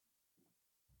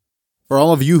For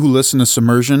all of you who listen to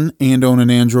Submersion and own an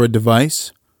Android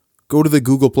device, go to the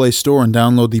Google Play Store and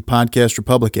download the Podcast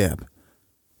Republic app.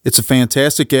 It's a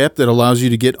fantastic app that allows you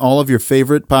to get all of your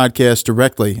favorite podcasts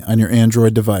directly on your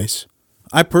Android device.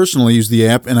 I personally use the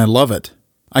app and I love it.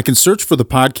 I can search for the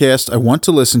podcast I want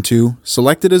to listen to,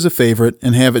 select it as a favorite,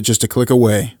 and have it just a click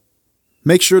away.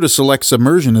 Make sure to select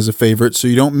Submersion as a favorite so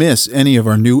you don't miss any of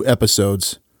our new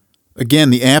episodes. Again,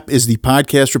 the app is the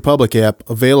Podcast Republic app,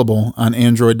 available on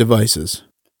Android devices.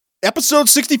 Episode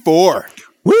 64.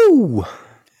 Woo!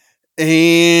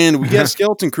 And we got a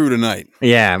skeleton crew tonight.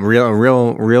 Yeah,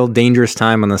 real dangerous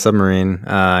time on the submarine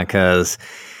because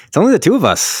it's only the two of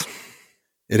us.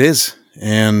 It is.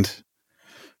 And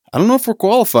I don't know if we're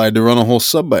qualified to run a whole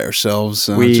sub by ourselves.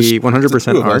 We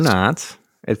 100% are not,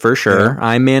 for sure. Yeah.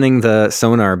 I'm manning the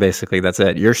sonar, basically. That's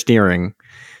it. You're steering.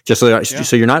 Just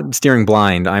so you're not steering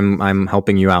blind, I'm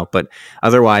helping you out. But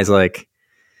otherwise, like,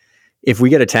 if we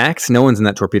get attacked, no one's in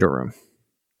that torpedo room.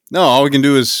 No, all we can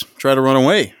do is try to run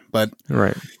away. But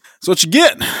right, that's what you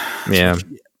get. Yeah.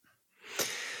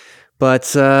 But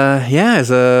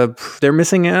they're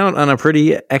missing out on a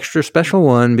pretty extra special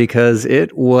one because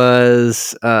it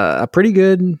was a pretty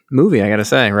good movie, I gotta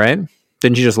say. Right?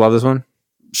 Didn't you just love this one?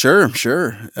 Sure.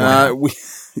 Wow.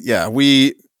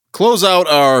 We close out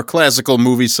our classical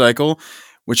movie cycle,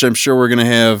 which I'm sure we're going to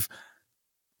have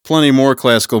plenty more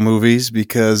classical movies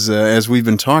because, as we've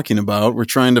been talking about, we're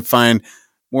trying to find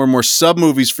more and more sub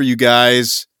movies for you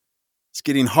guys. It's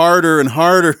getting harder and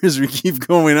harder as we keep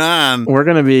going on. We're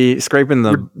going to be scraping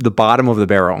the bottom of the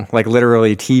barrel, like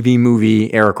literally TV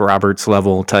movie Eric Roberts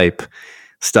level type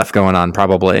stuff going on,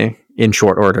 probably in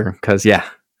short order. Because,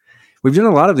 we've done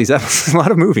a lot of these episodes, a lot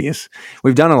of movies.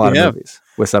 We've done a lot of movies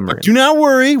with submarines. Do not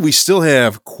worry. We still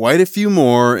have quite a few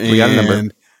more. And we got a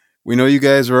number. We know you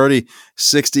guys are already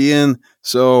 60 in,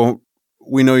 so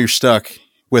we know you're stuck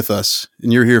with us,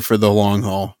 and you're here for the long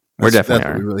haul. That's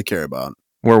what we really care about.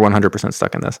 We're 100%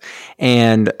 stuck in this.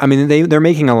 And, I mean, they're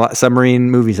making a lot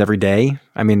submarine movies every day.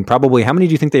 I mean, probably, how many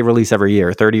do you think they release every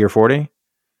year? 30 or 40?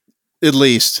 At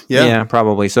least, yeah. Yeah,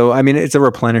 probably. So, I mean, it's a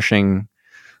replenishing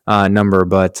number,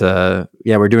 but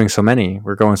we're doing so many.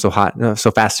 We're going so hot,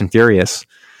 so fast and furious.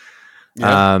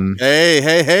 Yeah.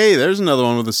 Hey, there's another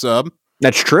one with a sub.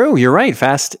 That's true. You're right.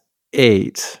 Fast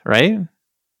 8, right?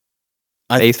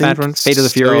 Fate of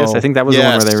the Furious. I think that was the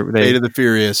one where they Fate of the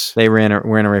Furious. They ran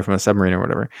away from a submarine or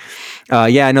whatever.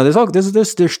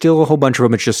 There's still a whole bunch of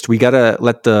them. It's just we gotta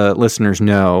let the listeners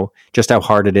know just how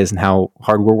hard it is and how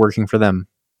hard we're working for them.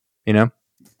 You know?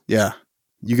 Yeah,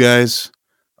 you guys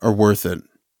are worth it.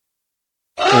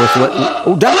 Worth what?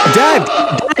 Oh, Dad!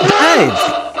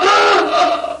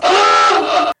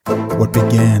 What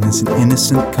began as an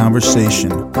innocent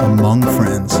conversation among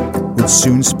friends would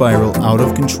soon spiral out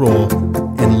of control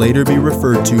and later be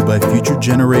referred to by future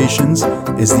generations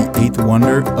as the eighth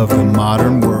wonder of the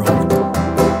modern world.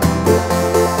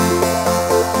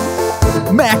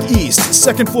 Mac East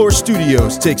Second Floor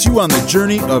Studios takes you on the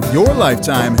journey of your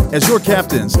lifetime as your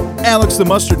captains, Alex the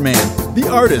Mustard Man, the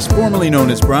artist formerly known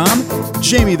as Brom,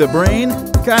 Jamie the Brain,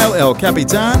 Kyle El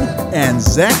Capitan, and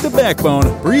Zach the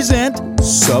Backbone present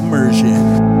Submersion.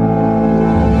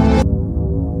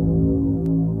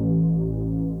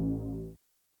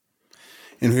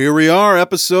 And here we are,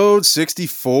 episode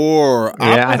 64,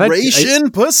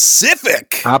 Operation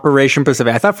Pacific. Operation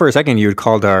Pacific. I thought for a second you had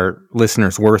called our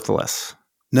listeners worthless.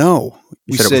 No.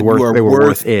 We said they were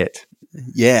worth it.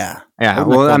 Yeah. Yeah,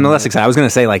 well, I'm less excited. I was going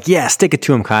to say, stick it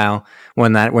to him, Kyle,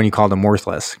 when you called him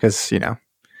worthless, because,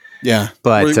 Yeah,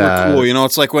 but we're cool.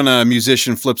 It's like when a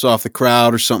musician flips off the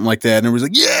crowd or something like that, and everyone's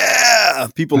like, yeah!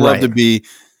 People love to be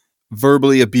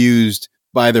verbally abused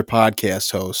by their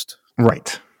podcast host.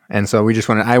 Right. And so we just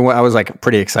wanted, I was like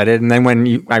pretty excited. And then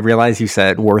when I realized you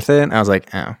said worth it, I was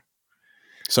like, oh.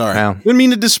 Sorry. Well, didn't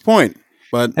mean to disappoint.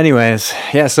 But anyways,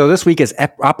 so this week is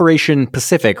Operation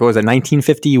Pacific. What was it,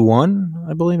 1951,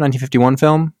 I believe? 1951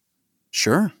 film?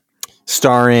 Sure.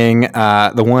 Starring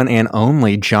the one and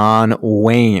only John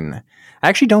Wayne. I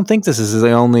actually don't think this is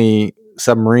the only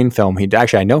submarine film he did.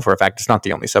 Actually, I know for a fact it's not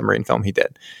the only submarine film he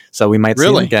did. So we might see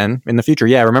him again in the future.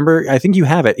 Yeah, remember, I think you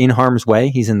have it, In Harm's Way.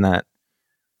 He's in that.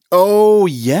 Oh,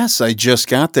 yes, I just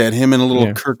got that. Him and a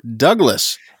little Kirk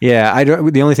Douglas. Yeah,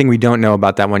 the only thing we don't know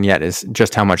about that one yet is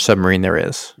just how much submarine there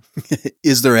is.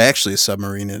 Is there actually a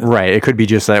submarine in it? Right. It could be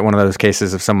just like one of those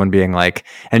cases of someone being like,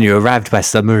 and you arrived by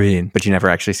submarine, but you never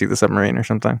actually see the submarine or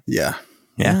something. Yeah.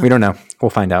 We don't know. We'll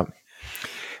find out.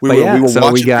 We will watch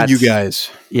it for you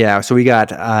guys. Yeah, so we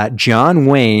got John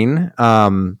Wayne,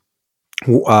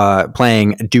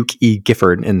 playing Duke E.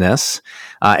 Gifford in this,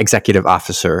 executive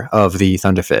officer of the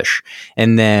Thunderfish.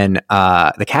 And then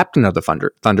the captain of the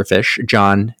Thunderfish,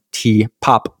 John T.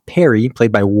 Pop Perry,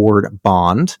 played by Ward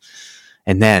Bond.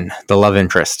 And then the love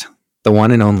interest, the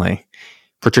one and only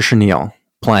Patricia Neal,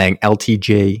 playing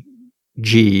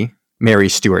LTJG, Mary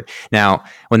Stewart. Now,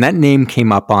 when that name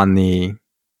came up on the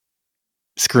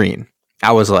screen,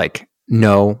 I was like,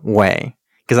 no way.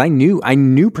 Because I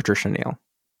knew Patricia Neal.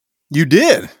 You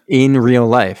did? In real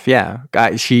life, yeah.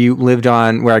 She lived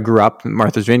on where I grew up,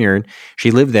 Martha's Vineyard.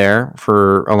 She lived there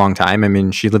for a long time. I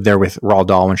mean, she lived there with Roald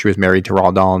Dahl when she was married to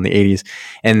Roald Dahl in the 80s,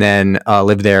 and then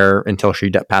lived there until she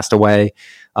passed away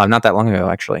not that long ago,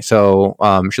 actually. So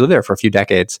she lived there for a few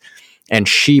decades, and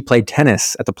she played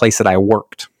tennis at the place that I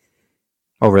worked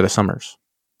over the summers.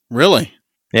 Really?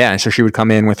 Yeah, and so she would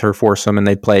come in with her foursome, and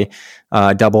they'd play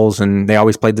doubles, and they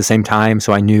always played the same time.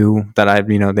 So I knew that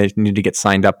they needed to get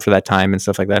signed up for that time and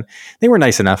stuff like that. They were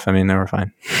nice enough. I mean, they were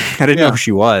fine. I didn't know who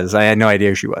she was. I had no idea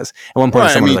who she was. At one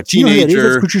point, someone was like, "Teenager, you know who that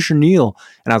is? That's Patricia Neal,"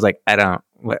 and I was like, "I don't.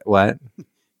 What?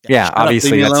 Yeah,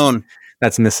 obviously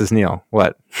that's Mrs. Neal.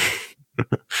 What?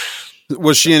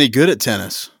 Was she any good at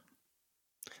tennis?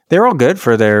 They're all good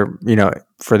for their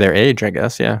age, I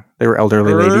guess. Yeah, they were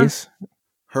elderly ladies.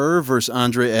 Her versus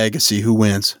Andre Agassi, who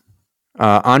wins?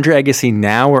 Andre Agassi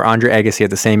now, or Andre Agassi at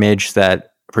the same age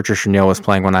that Patricia Neal was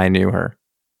playing when I knew her?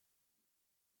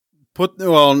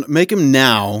 Make him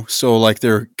now, so like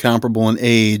they're comparable in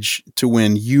age to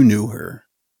when you knew her.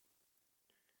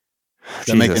 Does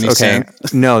that make any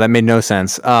sense? No, that made no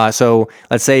sense. So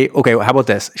let's say, okay, how about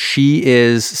this? She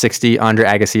is 60, Andre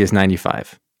Agassi is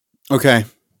 95. Okay.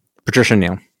 Patricia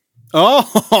Neal.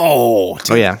 Oh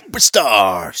yeah.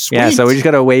 Superstar. Sweet. Yeah, so we just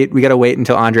got to wait. We got to wait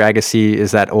until Andre Agassi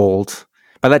is that old.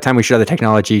 By that time, we should have the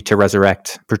technology to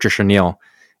resurrect Patricia Neal.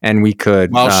 And we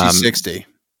could... While she's 60.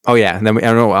 Oh, yeah. And then I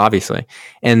don't know, obviously.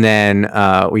 And then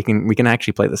we can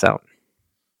actually play this out.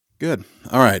 Good.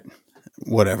 All right.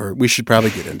 Whatever. We should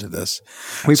probably get into this.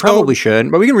 We probably should,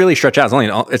 but we can really stretch out.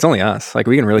 It's only us. Like,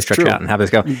 we can really stretch out and have this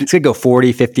go. It's going to go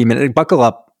 40, 50 minutes. Buckle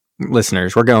up,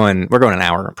 listeners. We're going an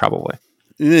hour, probably.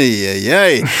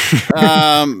 Yeah.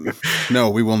 No,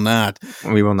 we will not.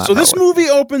 We will not. So this movie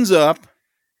opens up,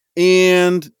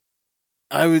 and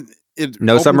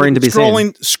no submarine to be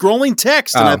seen. Scrolling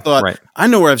text, and I thought, right. I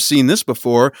know where I've seen this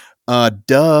before.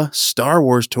 Star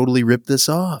Wars totally ripped this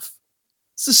off.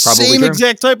 It's the same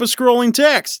exact type of scrolling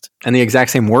text, and the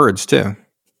exact same words too.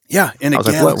 Yeah, in a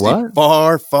galaxy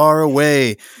far, far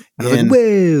away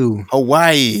in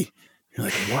Hawaii. You're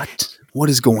like, what? What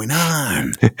is going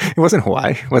on? It wasn't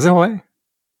Hawaii. Was it Hawaii?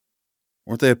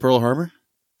 Weren't they at Pearl Harbor?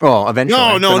 Oh,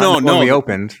 eventually. No. When we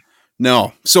opened.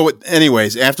 No. So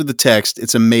anyways, after the text,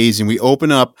 it's amazing. We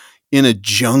open up in a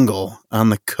jungle on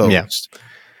the coast. Yeah.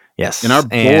 Yes. And our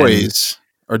boys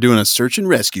are doing a search and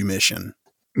rescue mission.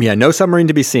 Yeah, no submarine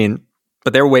to be seen,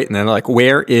 but they're waiting. They're like,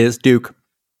 where is Duke?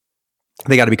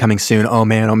 They got to be coming soon. Oh,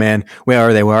 man. Where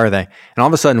are they? And all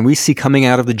of a sudden, we see coming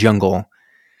out of the jungle,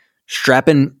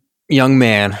 strapping young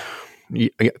man,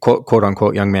 quote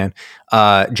unquote young man,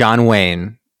 John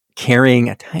Wayne, carrying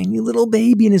a tiny little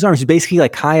baby in his arms. He's basically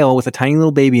like Kyle with a tiny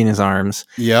little baby in his arms.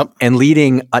 Yep. And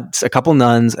leading a couple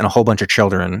nuns and a whole bunch of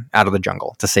children out of the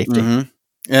jungle to safety. Mm-hmm.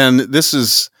 And this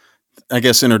is, I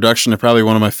guess, introduction to probably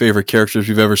one of my favorite characters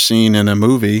you've ever seen in a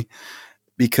movie,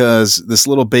 because this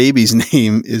little baby's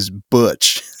name is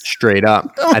Butch. Straight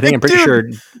up. I'm pretty sure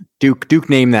Duke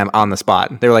named them on the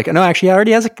spot. They were like, no, actually, he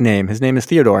already has a name. His name is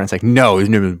Theodore. And it's like, no, his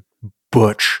name is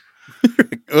Butch.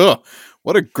 Oh,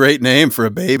 what a great name for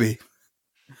a baby.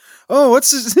 Oh,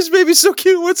 what's his baby's so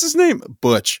cute. What's his name?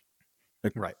 Butch.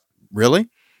 Like, right. Really?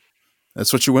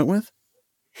 That's what you went with?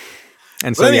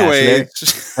 And so, anyway,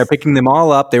 they're picking them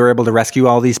all up. They were able to rescue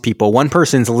all these people. One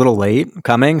person's a little late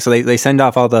coming, so they send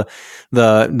off all the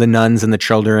nuns and the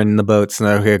children in the boats, and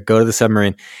they're okay, go to the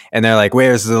submarine. And they're like,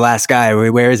 "Where's the last guy?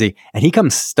 Where is he?" And he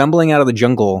comes stumbling out of the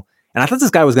jungle. And I thought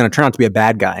this guy was going to turn out to be a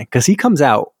bad guy, because he comes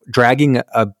out dragging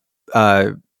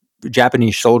a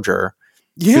Japanese soldier.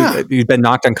 Yeah, who's been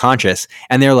knocked unconscious,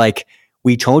 and they're like,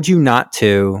 "We told you not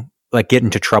to." Like, get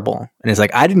into trouble. And it's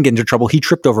like, I didn't get into trouble. He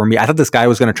tripped over me. I thought this guy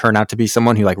was going to turn out to be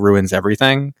someone who like ruins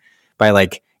everything by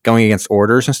like going against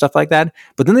orders and stuff like that.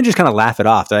 But then they just kind of laugh it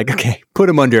off. They're like, okay, put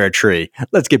him under a tree.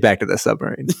 Let's get back to the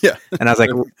submarine. Yeah. And I was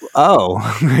like, oh,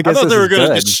 I thought they were going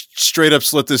to just straight up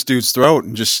slit this dude's throat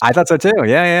and just. I thought so too.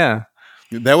 Yeah.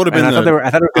 That would have been an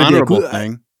honorable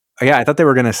thing. Yeah. I thought they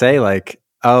were going to say like,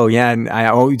 Oh yeah, and I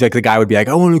always like the guy would be like,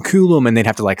 "I want to kill him," and they'd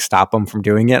have to like stop him from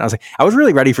doing it. I was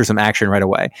really ready for some action right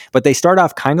away. But they start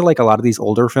off kind of like a lot of these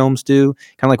older films do,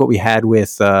 kind of like what we had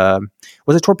with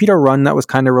was it Torpedo Run that was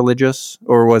kind of religious,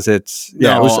 or was it?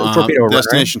 Yeah, it was Torpedo Run.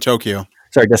 Destination Right? Tokyo.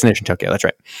 Sorry, Destination Tokyo. That's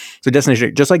right. So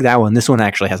Destination, just like that one, this one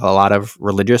actually has a lot of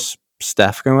religious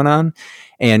stuff going on,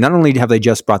 and not only have they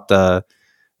just brought the,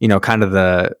 kind of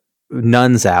the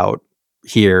nuns out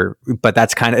here, but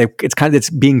it's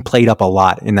being played up a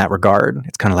lot in that regard.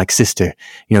 It's kind of like, sister,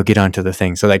 get onto the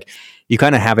thing. So like you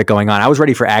kind of have it going on. I was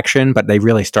ready for action, but they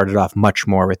really started off much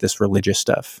more with this religious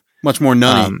stuff. Much more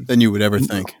nunny than you would ever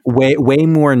think. Way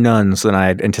more nuns than I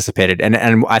had anticipated.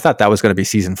 And I thought that was going to be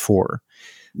season 4.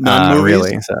 Nun movies?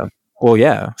 Really. So, well,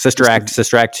 yeah. Sister Act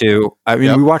 2. I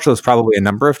mean, we watched those probably a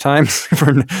number of times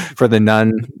for the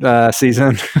Nun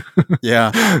season.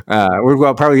 Yeah.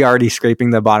 We're probably already scraping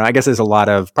the bottom. I guess there's a lot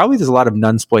of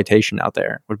nunsploitation out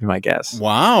there, would be my guess.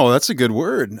 Wow, that's a good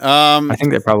word. I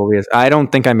think there probably is. I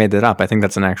don't think I made that up. I think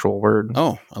that's an actual word.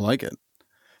 Oh, I like it.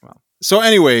 Wow. So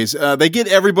anyways, they get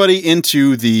everybody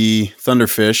into the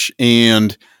Thunderfish,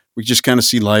 and we just kind of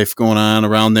see life going on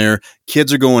around there.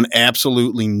 Kids are going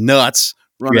absolutely nuts,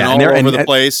 running all over the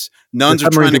place. Nuns are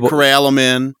trying to corral them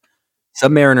in.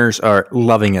 Submariners are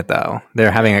loving it, though.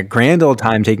 They're having a grand old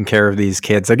time taking care of these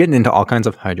kids. They're getting into all kinds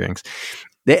of hijinks.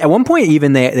 At one point,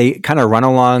 even they kind of run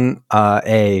along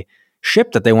a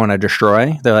ship that they want to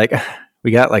destroy. They're like, we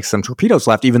got like some torpedoes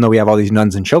left, even though we have all these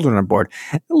nuns and children on board.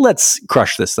 Let's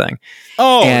crush this thing.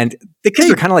 Oh, and the kids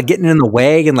are kind of like getting in the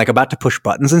way and like about to push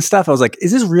buttons and stuff. I was like,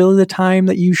 is this really the time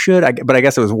that you should? But I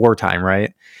guess it was wartime,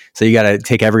 right? So you got to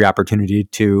take every opportunity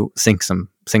to sink some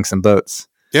boats.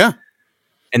 Yeah.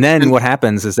 And then what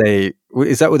happens is that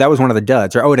was one of the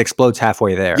duds, or it explodes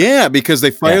halfway there. Yeah, because they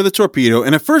fire the torpedo.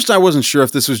 And at first I wasn't sure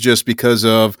if this was just because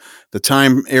of the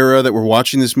time era that we're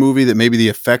watching this movie, that maybe the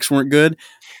effects weren't good.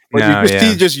 But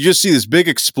you just see this big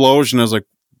explosion. I was like,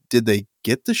 did they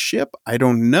get the ship? I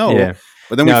don't know. Yeah.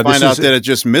 But then we find out that it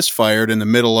just misfired in the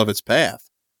middle of its path.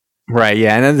 Right,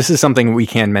 yeah. And then this is something we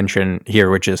can mention here,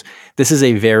 which is this is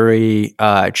a very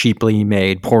cheaply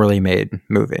made, poorly made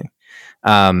movie.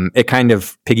 It kind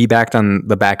of piggybacked on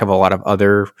the back of a lot of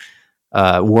other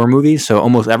war movies. So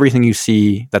almost everything you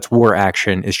see that's war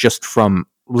action is just from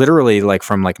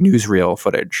newsreel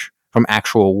footage from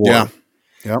actual war. Yeah.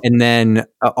 Yep. And then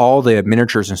all the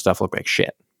miniatures and stuff look like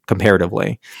shit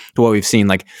comparatively to what we've seen.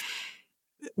 Like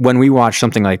when we watch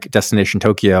something like Destination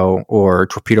Tokyo or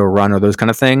Torpedo Run or those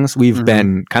kind of things, we've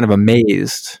been kind of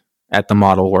amazed at the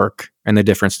model work and the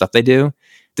different stuff they do.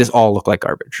 This all looked like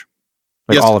garbage.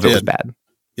 Like all of it was bad.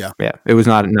 Yeah. Yeah. It was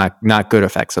not good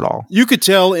effects at all. You could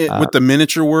tell with the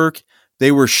miniature work,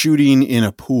 they were shooting in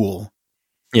a pool.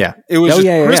 Yeah. It was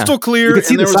crystal clear,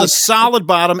 and there was a solid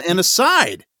bottom and a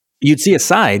side. You'd see a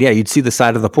side. Yeah, you'd see the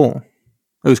side of the pool.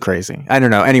 It was crazy. I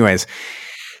don't know. Anyways,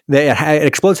 it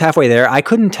explodes halfway there. I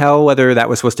couldn't tell whether that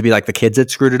was supposed to be like the kids that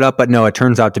screwed it up, but no, it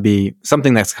turns out to be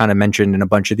something that's kind of mentioned in a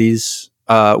bunch of these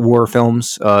war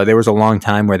films. There was a long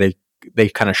time where they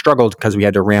kind of struggled because we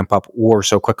had to ramp up war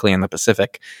so quickly in the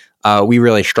Pacific. We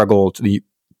really struggled, the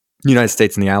United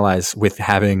States and the Allies, with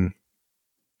having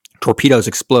torpedoes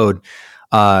explode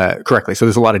correctly. So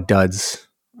there's a lot of duds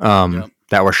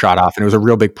that were shot off, and it was a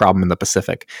real big problem in the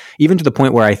Pacific, even to the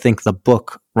point where I think the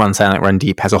book Run Silent, Run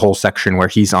Deep has a whole section where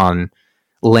he's on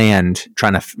land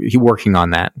working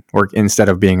on that, or instead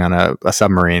of being on a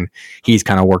submarine, he's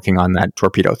kind of working on that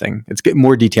torpedo thing. It's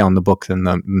more detail in the book than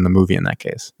the movie in that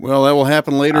case. Well, that will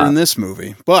happen later in this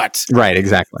movie, but right,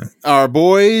 exactly. Our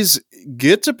boys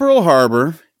get to Pearl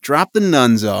Harbor, drop the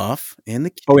nuns off,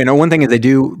 and one thing is they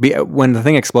do, when the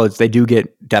thing explodes, they do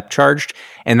get depth charged,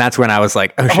 and that's when I was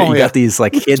like, oh shit, you got these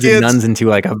like kids and nuns into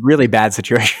like a really bad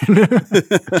situation.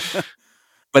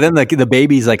 But then the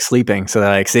baby's like sleeping, so they're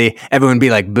like, see, everyone be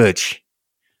like, Butch.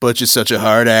 Butch is such a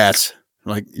hard ass.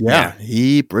 Like, yeah,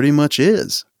 he pretty much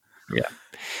is. Yeah.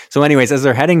 So anyways, as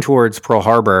they're heading towards Pearl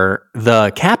Harbor,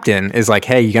 the captain is like,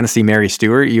 hey, you gonna see Mary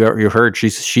Stewart? You heard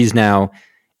she's now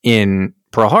in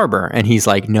Pearl Harbor. And he's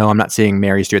like, no, I'm not seeing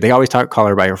Mary Stewart. They always call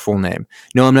her by her full name.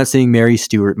 No, I'm not seeing Mary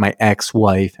Stewart, my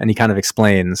ex-wife. And he kind of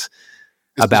explains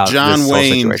about John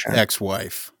Wayne's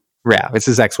ex-wife. Yeah, it's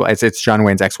his ex-wife. It's John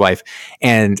Wayne's ex-wife.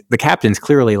 And the captain's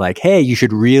clearly like, hey, you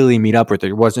should really meet up with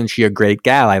her. Wasn't she a great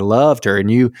gal? I loved her.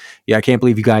 And I can't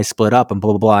believe you guys split up and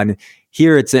blah, blah, blah. And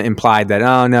here it's implied that,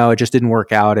 oh, no, it just didn't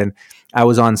work out. And I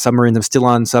was on submarines. I'm still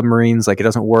on submarines. Like, it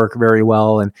doesn't work very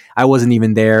well. And I wasn't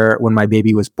even there when my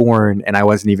baby was born. And I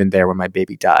wasn't even there when my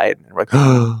baby died. And we're like,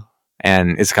 oh.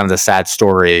 And it's kind of the sad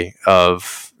story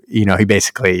of,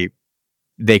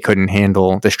 they couldn't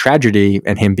handle this tragedy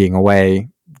and him being away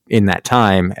in that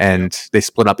time, and they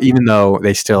split up, even though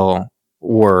they still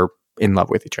were in love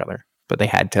with each other. But they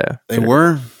had to. They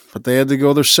were, but they had to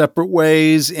go their separate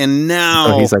ways. And now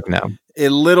so he's like, no. A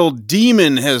little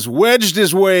demon has wedged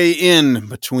his way in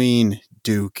between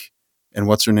Duke and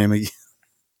what's her name again?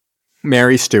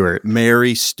 Mary Stewart.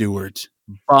 Mary Stewart.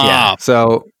 Bob. Yeah.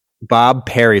 So Bob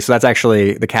Perry. So that's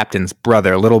actually the captain's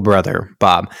brother, little brother,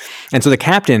 Bob. And so the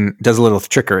captain does a little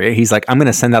trickery. He's like, I'm going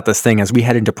to send out this thing as we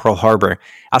head into Pearl Harbor.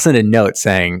 I'll send a note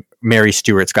saying Mary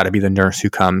Stewart's got to be the nurse who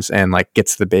comes and like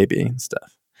gets the baby and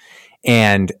stuff.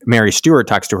 And Mary Stewart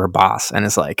talks to her boss and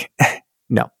is like,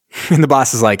 no. And the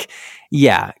boss is like,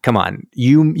 yeah, come on.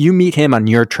 You meet him on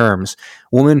your terms,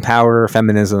 woman power,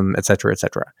 feminism, et cetera, et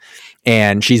cetera.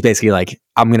 And she's basically like,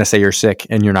 I'm going to say you're sick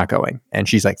and you're not going. And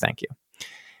she's like, thank you.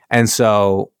 And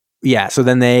so, yeah, so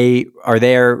then they are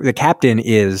there. The captain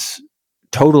is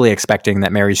totally expecting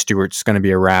that Mary Stewart's going to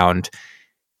be around,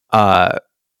 but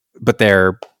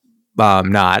they're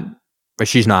not, but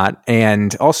she's not.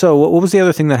 And also, what was the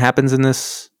other thing that happens in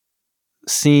this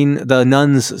scene? The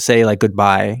nuns say like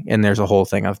goodbye, and there's a whole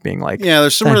thing of being like, yeah,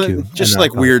 there's some really, just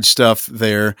like weird stuff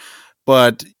there.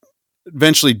 But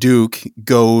eventually Duke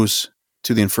goes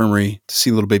to the infirmary to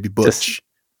see little baby Butch.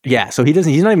 Yeah, so he's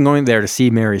not even going there to see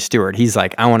Mary Stewart. He's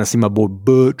like, I want to see my boy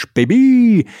Butch,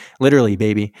 baby. Literally,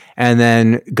 baby. And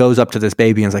then goes up to this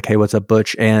baby and is like, hey, what's up,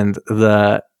 Butch? And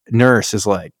the nurse is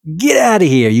like, get out of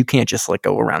here. You can't just like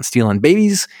go around stealing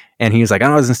babies. And he's like,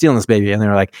 I wasn't stealing this baby. And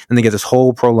they're like, and they get this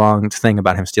whole prolonged thing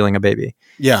about him stealing a baby.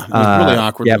 Yeah, it was really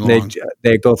awkward. Yeah,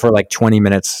 they go for like 20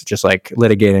 minutes just like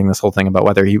litigating this whole thing about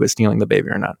whether he was stealing the baby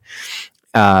or not.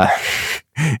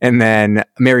 And then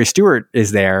Mary Stewart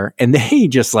is there, and they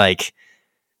just like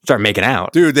start making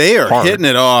out. Dude, they are hitting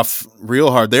it off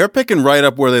real hard. They're picking right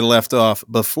up where they left off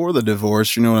before the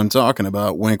divorce. You know what I'm talking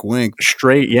about? Wink, wink.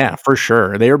 Straight, yeah, for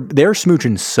sure. They're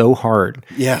smooching so hard.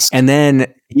 Yes. And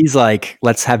then he's like,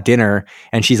 "Let's have dinner,"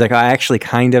 and she's like, "I actually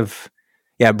kind of."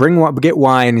 Yeah, get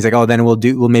wine. He's like, oh, then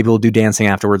maybe we'll do dancing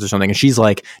afterwards or something. And she's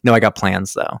like, no, I got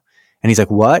plans though. And he's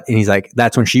like, what? And he's like,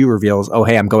 that's when she reveals, oh,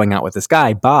 hey, I'm going out with this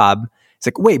guy, Bob. It's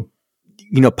like, wait,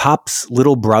 Pop's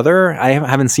little brother? I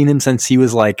haven't seen him since he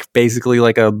was like basically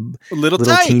like a little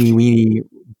teeny weeny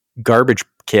garbage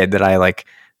kid that I like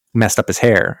messed up his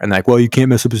hair. And like, well, you can't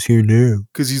mess up his hair now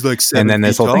because he's like 7 and then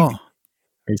this whole thing,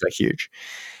 he's like huge.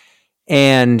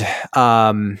 And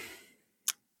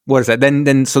what is that? Then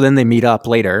they meet up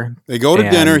later. They go to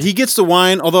dinner. He gets the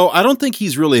wine, although I don't think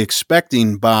he's really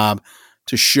expecting Bob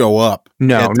to show up.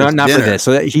 No, not for this.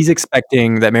 So he's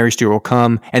expecting that Mary Stewart will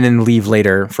come and then leave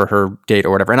later for her date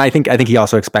or whatever. And I think he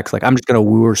also expects like, I'm just going to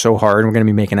woo her so hard and we're going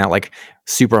to be making out like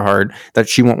super hard that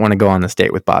she won't want to go on this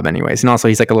date with Bob anyways. And also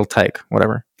he's like a little tyke,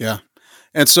 whatever. Yeah.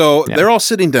 And so they're all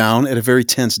sitting down at a very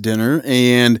tense dinner,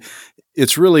 and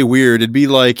it's really weird. It'd be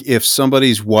like if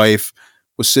somebody's wife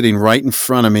was sitting right in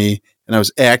front of me and I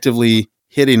was actively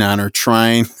hitting on her,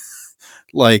 trying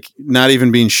like not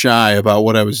even being shy about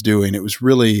what I was doing. It was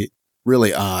really,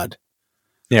 really odd.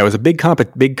 Yeah, it was a big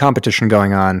competition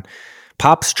going on.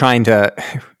 Pop's trying to.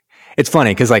 It's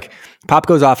funny because like Pop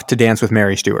goes off to dance with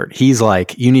Mary Stewart. He's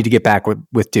like, "You need to get back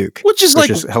with Duke," which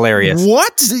is hilarious.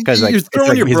 What? Because like, you're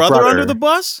throwing your brother under the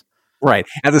bus, right?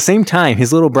 At the same time,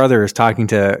 his little brother is talking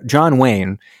to John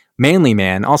Wayne, manly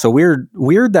man. Also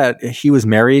weird that he was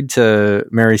married to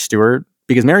Mary Stewart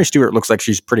because Mary Stewart looks like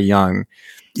she's pretty young.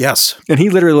 Yes, and he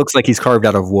literally looks like he's carved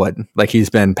out of wood, like he's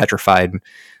been petrified.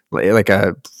 Like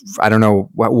I don't know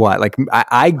what. Like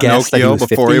I guess that he was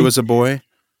 50. Before he was a boy.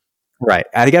 Right.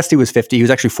 I guessed he was 50. He was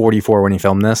actually 44 when he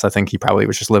filmed this. I think he probably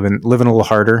was just living a little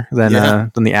harder than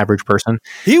the average person.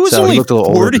 He was only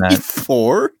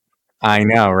 44. I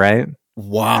know, right?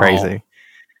 Wow. Crazy.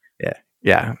 Yeah.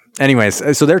 Yeah.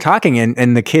 Anyways, so they're talking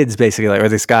and the kids basically like, or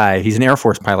this guy, he's an Air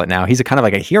Force pilot now. He's a kind of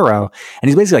like a hero. And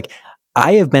he's basically like,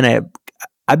 I've been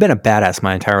a badass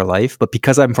my entire life, but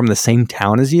because I'm from the same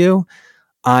town as you,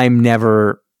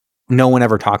 no one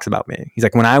ever talks about me. He's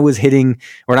like, when I was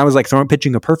like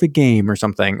pitching a perfect game or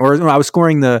something, or when I was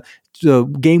scoring the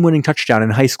game-winning touchdown in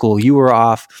high school, you were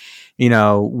off,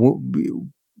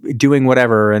 doing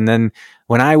whatever. And then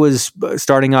when I was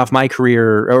starting off my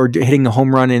career or hitting a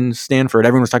home run in Stanford,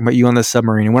 everyone was talking about you on the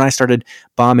submarine. And when I started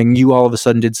bombing, you all of a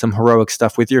sudden did some heroic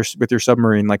stuff with your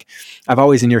submarine. Like I've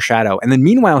always in your shadow. And then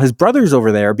meanwhile, his brother's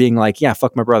over there being like, yeah,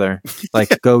 fuck my brother.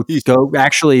 Like go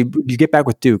actually you get back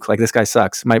with Duke. Like this guy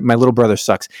sucks. My little brother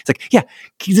sucks. It's like, yeah,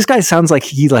 this guy sounds like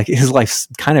he like his life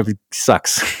kind of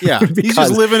sucks. Yeah. He's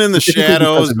just living in the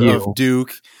shadows of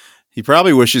Duke. He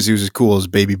probably wishes he was as cool as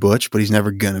Baby Butch, but he's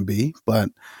never gonna be. But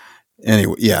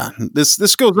anyway, yeah,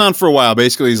 this goes on for a while.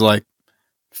 Basically, he's like,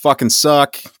 "Fucking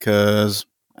suck," because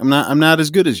I'm not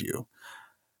as good as you.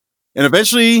 And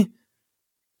eventually,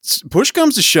 push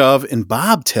comes to shove, and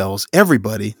Bob tells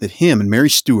everybody that him and Mary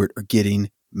Stuart are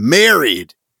getting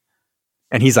married.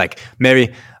 And he's like,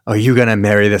 Mary, are you going to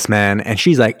marry this man? And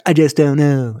she's like, I just don't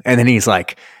know. And then he's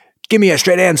like, give me a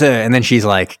straight answer. And then she's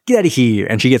like, get out of here.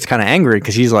 And she gets kind of angry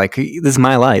because she's like, this is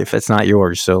my life. It's not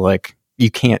yours. So like,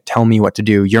 you can't tell me what to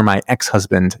do. You're my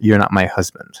ex-husband. You're not my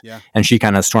husband. Yeah. And she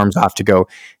kind of storms off to go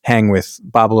hang with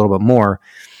Bob a little bit more.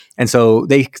 And so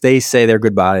they say their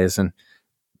goodbyes and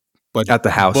at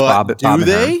the house. Bob do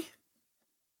they?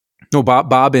 No,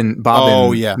 Bob and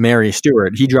Mary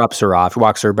Stuart. He drops her off,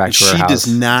 walks her back to her house. She does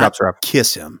not drops her off.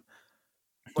 kiss him.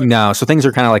 No, so things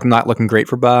are kind of like not looking great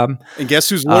for Bob. And guess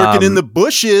who's lurking in the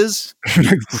bushes?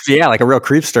 Yeah, like a real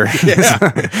creepster.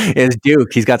 Yeah. Is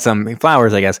Duke. He's got some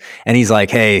flowers, I guess. And he's like,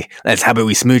 hey, how about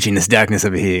we smooch in this darkness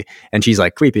over here? And she's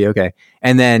like, creepy, okay.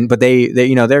 And then, but they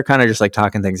they're kind of just like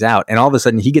talking things out. And all of a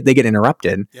sudden they get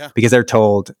interrupted because they're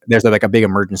told there's like a big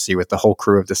emergency with the whole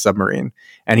crew of the submarine.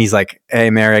 And he's like, hey,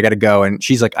 Mary, I got to go. And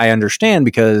she's like, I understand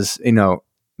because,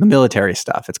 the military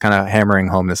stuff. It's kind of hammering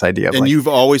home this idea of, and you've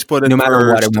always put it no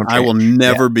matter what, it won't change. I will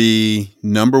never be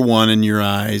number one in your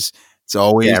eyes. It's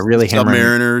always really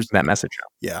submariners. That message.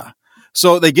 Yeah.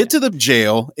 So they get to the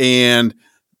jail, and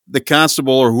the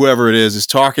constable or whoever it is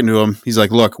talking to him. He's like,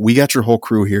 look, we got your whole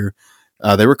crew here.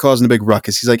 They were causing a big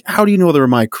ruckus. He's like, how do you know they were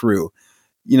my crew?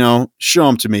 Show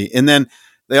them to me. And then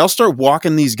they all start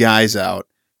walking these guys out,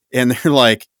 and they're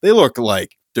like, they look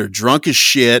like they're drunk as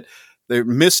shit. They're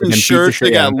missing shirts.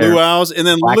 They got luau's. And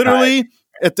then literally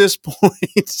at this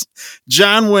point,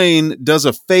 John Wayne does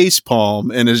a face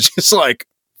palm and is just like,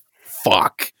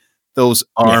 fuck, those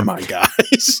are my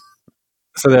guys.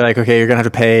 So they're like, okay, you're going to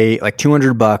have to pay like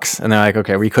 $200. And they're like,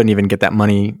 okay, we couldn't even get that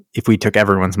money if we took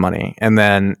everyone's money. And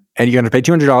you're going to pay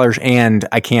 $200 and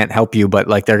I can't help you, but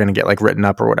like they're going to get like written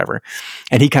up or whatever.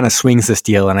 And he kind of swings this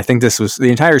deal. And I think the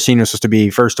entire scene was supposed to be,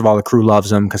 first of all, the crew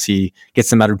loves him because he gets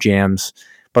them out of jams.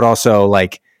 But also,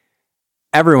 like,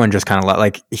 everyone just kind of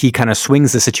like he kind of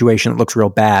swings the situation that looks real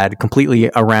bad completely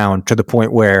around to the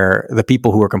point where the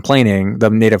people who are complaining, the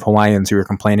Native Hawaiians who are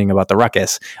complaining about the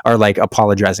ruckus, are like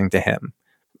apologizing to him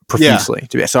profusely.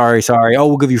 To be sorry. Oh,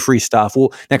 we'll give you free stuff.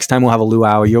 Next time we'll have a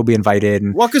luau. You'll be invited.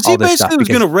 And because he basically was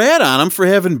going to rat on him for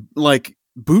having like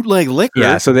bootleg liquor.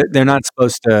 Yeah, so they're not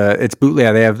supposed to. It's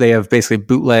bootleg. They have basically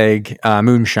bootleg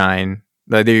moonshine.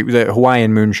 The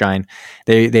Hawaiian moonshine,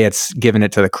 they had given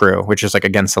it to the crew, which is like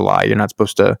against the law. You're not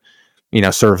supposed to,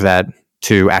 serve that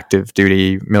to active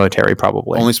duty military,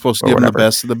 probably. Only supposed to give them the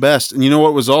best of the best. And you know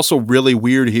what was also really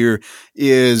weird here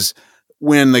is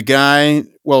when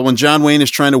John Wayne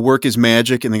is trying to work his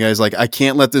magic and the guy's like, I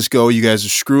can't let this go. You guys are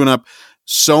screwing up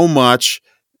so much.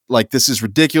 Like, this is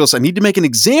ridiculous. I need to make an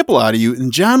example out of you.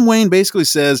 And John Wayne basically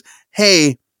says,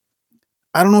 hey,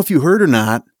 I don't know if you heard or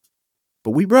not,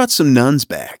 but we brought some nuns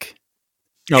back.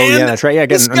 Oh, and yeah, that's right. Yeah,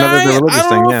 again, another religious thing. I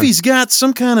don't know if he's got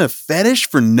some kind of fetish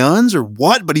for nuns or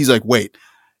what, but he's like, wait.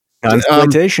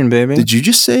 Exploitation, baby. Did you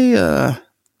just say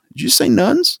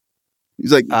nuns?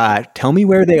 He's like, tell me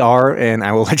where they are and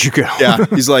I will let you go. Yeah.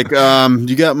 He's like,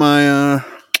 you got my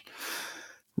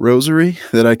rosary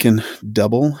that I can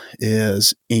double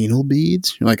as anal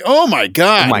beads? You're like, oh my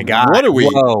God. What are we?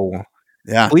 Whoa.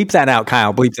 Yeah. Bleep that out,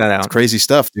 Kyle. Bleep that out. It's crazy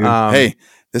stuff, dude. Hey.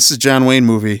 This is a John Wayne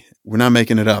movie. We're not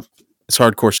making it up. It's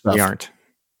hardcore stuff. We aren't.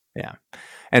 Yeah.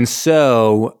 And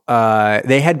so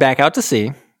they head back out to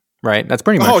sea, right? That's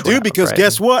pretty much what dude, because right?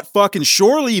 Guess what? Fucking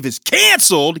shore leave is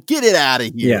canceled. Get it out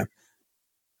of here.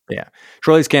 Yeah.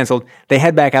 Shore leave's canceled. They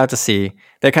head back out to sea.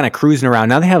 They're kind of cruising around.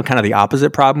 Now they have kind of the opposite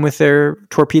problem with their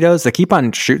torpedoes. They keep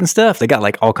on shooting stuff. They got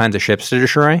like all kinds of ships to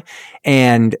destroy.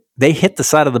 And they hit the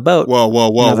side of the boat.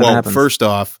 Whoa. First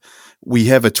off, we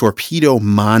have a torpedo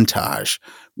montage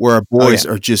where our boys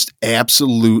are just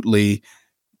absolutely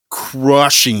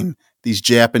crushing these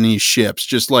Japanese ships,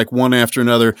 just like one after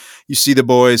another. You see the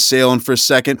boys sailing for a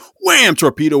second, wham,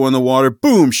 torpedo in the water,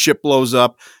 boom, ship blows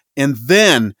up. And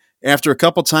then after a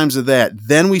couple times of that,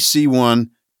 then we see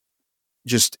one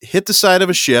just hit the side of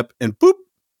a ship and boop,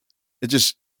 it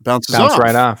just bounces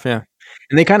right off. Yeah.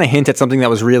 And they kind of hint at something that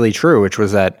was really true, which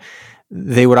was that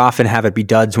they would often have it be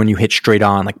duds when you hit straight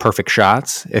on, like perfect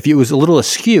shots. If it was a little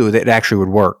askew, that it actually would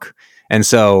work. And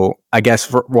so I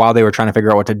guess while they were trying to figure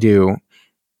out what to do,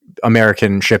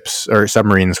 American ships or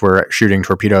submarines were shooting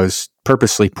torpedoes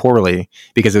purposely poorly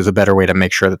because it was a better way to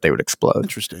make sure that they would explode.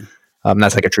 Interesting.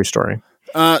 That's like a true story.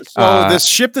 So this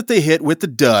ship that they hit with the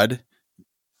dud,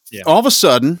 all of a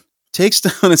sudden takes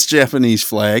down its Japanese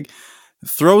flag,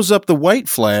 throws up the white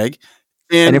flag,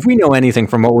 And if we know anything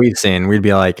from what we've seen, we'd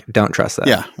be like, don't trust that.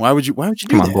 Yeah. Why would you do that?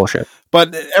 Come on, bullshit.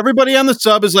 But everybody on the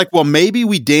sub is like, well, maybe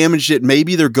we damaged it.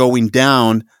 Maybe they're going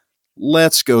down.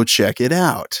 Let's go check it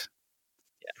out.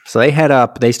 So they head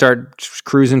up. They start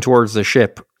cruising towards the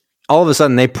ship. All of a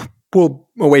sudden, they pull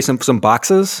away some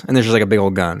boxes, and there's just like a big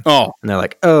old gun. Oh. And they're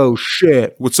like, oh,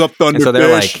 shit. What's up, Thunderfish? And so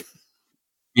they're like,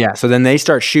 yeah. So then they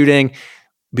start shooting.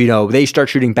 They start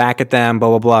shooting back at them,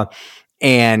 blah, blah, blah.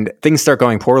 And things start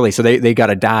going poorly. So they got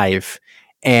to dive.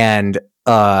 And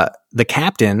the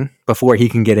captain, before he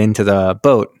can get into the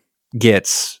boat,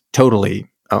 gets totally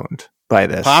owned by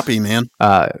this. Poppy, man.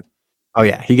 Oh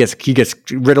yeah, he gets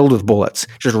riddled with bullets,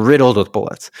 just riddled with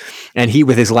bullets. And he,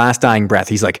 with his last dying breath,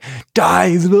 he's like,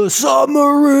 "Dive the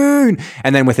submarine!"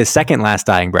 And then with his second last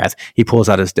dying breath, he pulls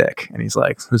out his dick and he's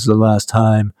like, "This is the last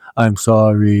time. I'm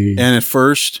sorry." And at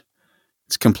first,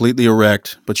 it's completely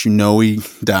erect, but he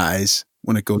dies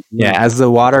when it goes. Yeah, as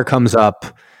the water comes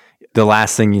up, the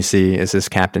last thing you see is his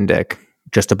captain dick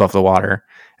just above the water,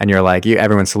 and you're like,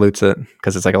 everyone salutes it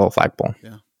because it's like a little flagpole.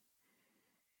 Yeah.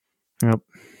 Yep.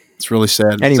 It's really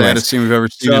sad. Anyways, saddest thing we've ever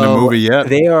seen in a movie yet.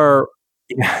 They are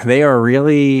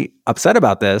really upset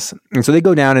about this. And so they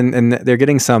go down and they're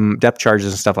getting some depth charges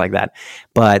and stuff like that.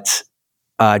 But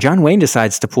John Wayne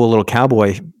decides to pull a little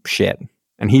cowboy shit.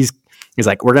 And he's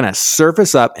like, we're going to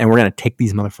surface up and we're going to take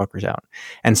these motherfuckers out.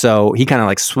 And so he kind of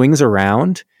like swings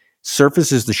around,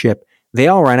 surfaces the ship. They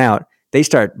all run out. They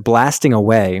start blasting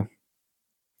away,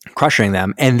 crushing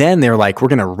them. And then they're like, we're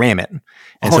going to ram it.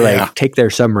 And they take their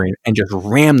submarine and just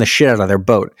ram the shit out of their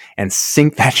boat and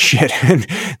sink that shit. And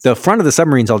the front of the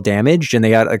submarine's all damaged and they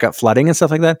got flooding and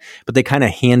stuff like that. But they kind of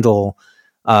handle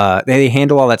all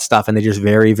that stuff, and they just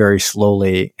very, very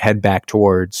slowly head back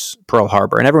towards Pearl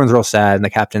Harbor. And everyone's real sad, and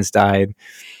the captain's died.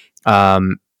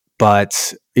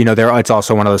 But it's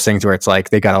also one of those things where it's like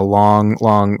they got a long,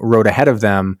 long road ahead of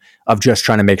them of just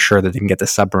trying to make sure that they can get the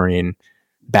submarine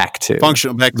back to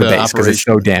functional, back the to base, because it's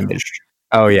so damaged.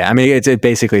 Oh yeah, I mean it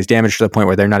basically is damaged to the point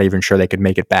where they're not even sure they could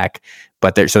make it back,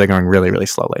 but they're going really, really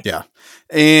slowly. Yeah,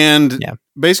 and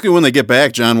basically when they get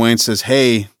back, John Wayne says,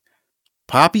 "Hey,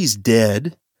 Poppy's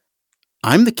dead.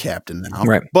 I'm the captain now."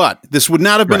 Right. But this would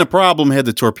not have been a problem had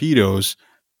the torpedoes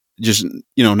just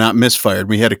not misfired.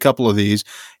 We had a couple of these,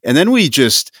 and then we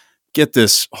just get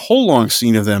this whole long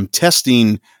scene of them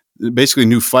testing basically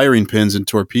new firing pins and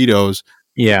torpedoes.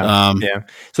 Yeah.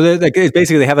 So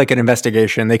they have like an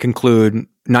investigation. They conclude,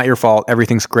 not your fault.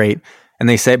 Everything's great. And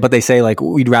they say, like,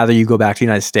 we'd rather you go back to the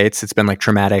United States. It's been like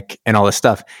traumatic and all this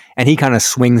stuff. And he kind of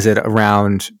swings it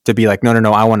around to be like, no,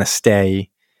 I want to stay.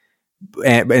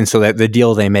 And so that the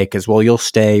deal they make is, well, you'll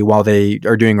stay while they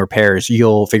are doing repairs.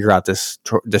 You'll figure out this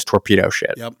torpedo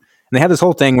shit. Yep. And they have this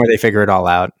whole thing where they figure it all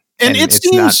out. And it it's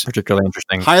seems not particularly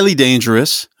interesting. Highly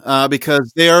dangerous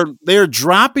because they are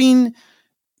dropping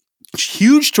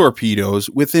huge torpedoes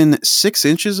within 6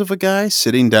 inches of a guy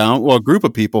sitting down, a group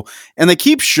of people, and they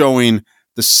keep showing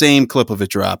the same clip of it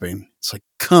dropping. It's like,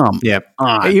 come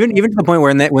on. Even to the point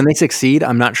where when they succeed,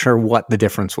 I'm not sure what the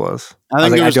difference was. I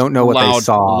don't know what they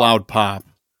saw. Loud pop.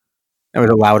 It was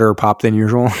a louder pop than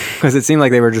usual because it seemed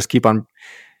like they were just keep on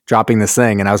dropping this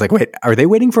thing, and I was like, wait, are they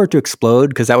waiting for it to explode?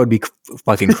 Because that would be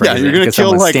fucking crazy. Yeah, you're gonna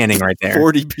kill like standing right there,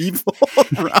 40 people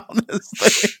around this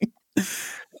thing.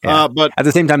 Yeah. But at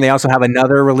the same time, they also have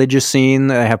another religious scene.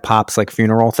 They have Pop's like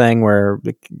funeral thing where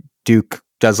Duke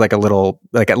does like a little,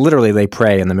 like literally they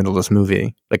pray in the middle of this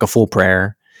movie, like a full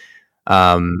prayer.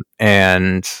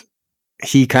 And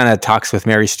he kind of talks with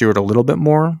Mary Stuart a little bit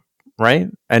more, right?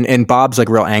 And Bob's like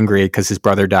real angry because his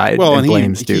brother died. Well, and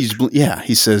blames Duke.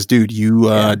 He says, dude,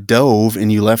 you dove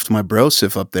and you left my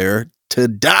brosif up there to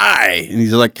die. And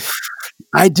he's like,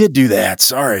 I did do that.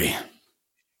 Sorry.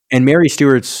 And Mary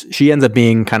Stuart, she ends up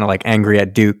being kind of like angry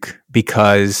at Duke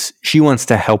because she wants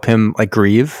to help him like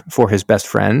grieve for his best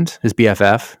friend, his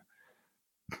BFF.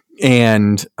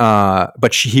 And,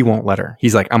 but he won't let her.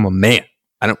 He's like, I'm a man.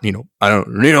 I don't need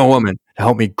a woman to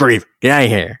help me grieve. Get out of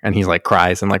here. And he's like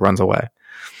cries and like runs away.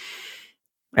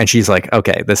 And she's like,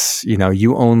 okay, this,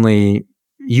 you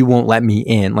won't let me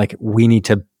in. Like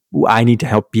I need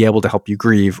to be able to help you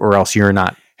grieve, or else you're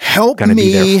not going to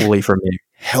be there fully for me.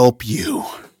 Help you.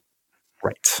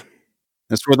 Right.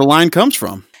 That's where the line comes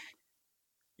from.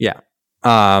 Yeah.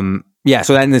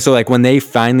 So like when they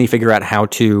finally figure out how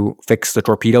to fix the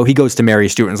torpedo, he goes to Mary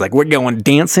Stuart and is like, we're going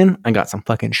dancing. I got some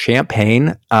fucking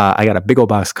champagne. I got a big old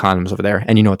box of condoms over there.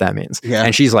 And you know what that means. Yeah.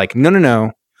 And she's like,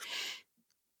 no.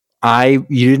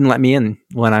 You didn't let me in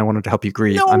when I wanted to help you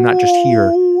grieve. No. I'm not just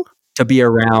here to be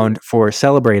around for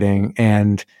celebrating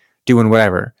and doing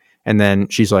whatever. And then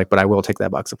she's like, but I will take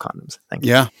that box of condoms. Thank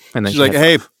you. Yeah. And then she's like,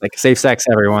 hey, like safe sex,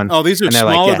 everyone. Oh, these are and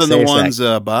smaller than the ones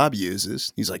Bob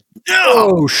uses. He's like, no,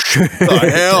 oh shit,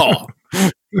 the hell.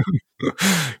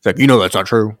 It's like, that's not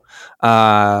true.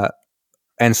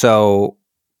 And so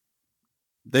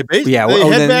they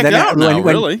head back out now,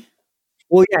 really.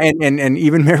 Well, yeah, and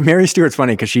even Mary Stewart's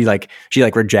funny because she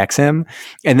rejects him,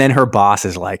 and then her boss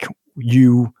is like,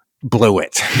 "You blew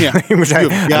it." Yeah, which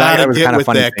I gotta get with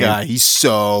that guy. He's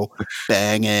so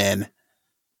banging.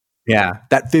 Yeah,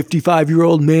 that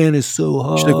 55-year-old man is so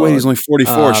hot. She's like, wait, he's only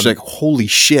 44. She's like, holy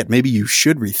shit, maybe you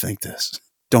should rethink this.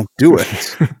 Don't do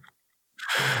it.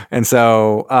 And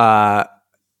so,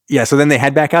 so then they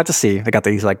head back out to sea. They got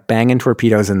these like banging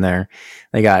torpedoes in there.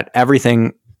 They got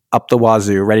everything up the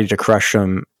wazoo, ready to crush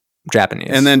some Japanese.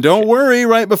 And then don't worry,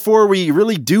 right before we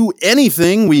really do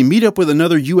anything, we meet up with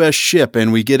another U.S. ship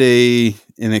and we get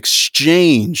an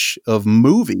exchange of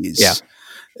movies. Yeah.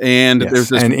 And there's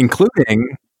this, and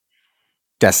including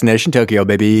Destination Tokyo,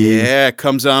 baby. Yeah,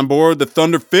 comes on board the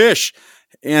Thunderfish.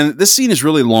 And this scene is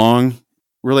really long,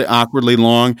 really awkwardly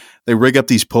long. They rig up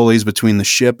these pulleys between the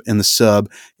ship and the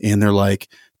sub, and they're like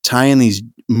tying these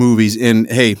movies in.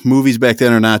 Hey, movies back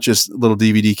then are not just little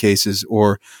DVD cases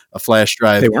or a flash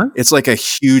drive. They weren't? It's like a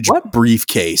huge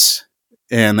briefcase.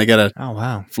 And they got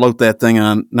to float that thing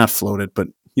on, not float it, but,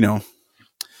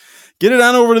 get it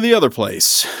on over to the other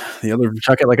place.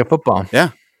 Chuck it like a football.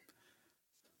 Yeah.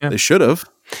 They should have.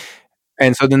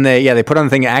 And so then they put on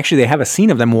the thing. Actually, they have a scene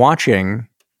of them watching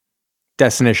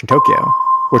Destination Tokyo,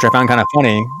 which I found kind of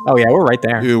funny. Oh yeah, we're right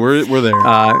there. Dude, we're there. We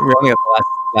only got the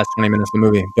last 20 minutes of the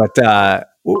movie,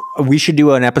 but we should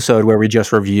do an episode where we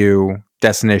just review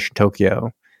Destination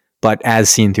Tokyo, but as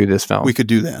seen through this film. We could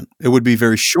do that. It would be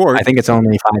very short. I think it's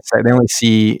only 5 seconds. They only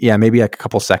see maybe like a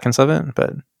couple seconds of it,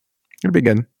 but it'd be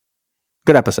good.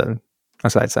 Good episode.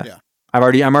 That's what I'd say. Yeah. I'm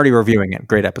already reviewing it.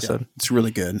 Great episode. Yeah, it's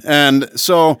really good. And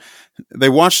so they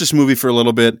watched this movie for a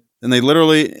little bit, and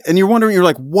and you're wondering, you're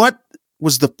like, what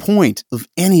was the point of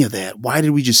any of that? Why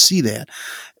did we just see that?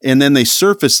 And then they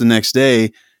surface the next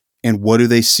day, and what do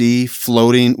they see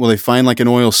floating? Well, they find like an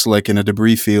oil slick in a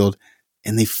debris field,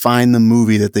 and they find the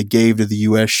movie that they gave to the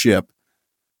U.S. ship.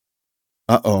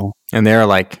 Uh-oh. And they're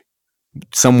like,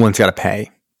 someone's got to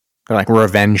pay. They're like,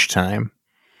 revenge time.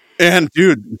 And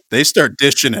dude, they start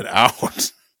dishing it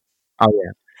out. Oh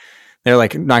yeah, they're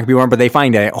like not gonna be warm, but they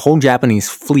find a whole Japanese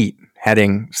fleet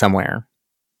heading somewhere,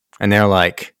 and they're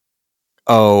like,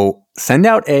 "Oh, send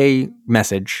out a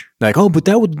message." They're like, "Oh, but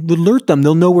that would alert them.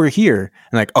 They'll know we're here."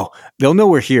 And like, "Oh, they'll know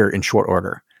we're here in short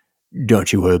order.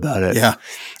 Don't you worry about it." Yeah.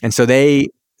 And so they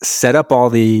set up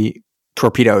all the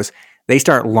torpedoes. They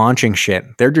start launching shit.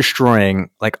 They're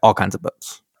destroying like all kinds of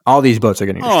boats. All these boats are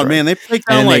getting destroyed. Oh, man, they take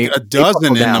down like a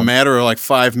dozen in a matter of like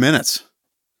 5 minutes.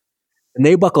 And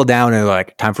they buckle down and they're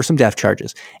like, time for some depth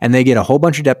charges. And they get a whole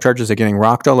bunch of depth charges. They're getting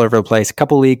rocked all over the place, a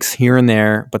couple leaks here and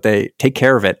there, but they take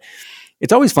care of it.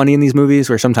 It's always funny in these movies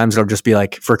where sometimes it'll just be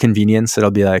like, for convenience,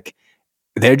 it'll be like,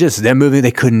 they're moving,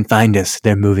 they couldn't find us,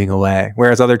 they're moving away.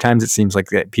 Whereas other times it seems like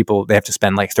they have to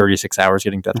spend like 36 hours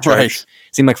getting depth charge. Right.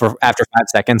 It seemed like after 5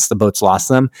 seconds, the boats lost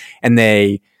them. And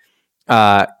they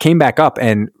came back up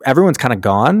and everyone's kind of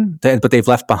gone, but they've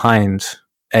left behind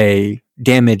a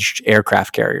damaged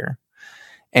aircraft carrier.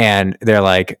 And they're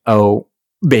like, oh,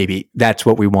 baby, that's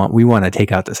what we want. We want to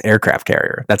take out this aircraft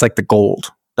carrier. That's like the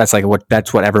gold. That's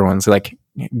what everyone's like,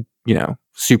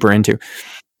 super into.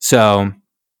 So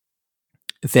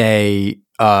they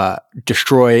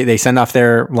they send off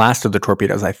their last of the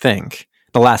torpedoes, I think.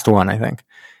 The last one, I think.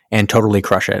 And totally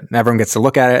crush it. And everyone gets to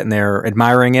look at it and they're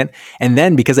admiring it. And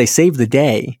then because they saved the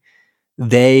day,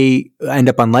 they end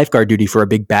up on lifeguard duty for a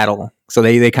big battle. So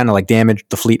they kind of like damaged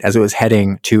the fleet as it was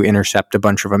heading to intercept a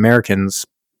bunch of Americans'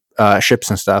 ships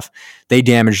and stuff. They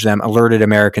damaged them, alerted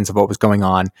Americans of what was going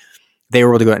on. They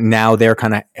were able to go. Now they're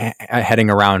kind of heading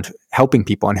around helping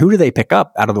people. And who do they pick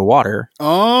up out of the water?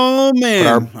 Oh,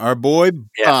 man. Our boy Bob.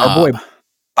 Yeah, our boy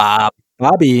Bob.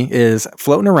 Bobby is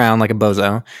floating around like a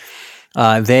bozo.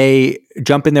 They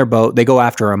jump in their boat. They go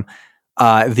after him.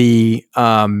 Who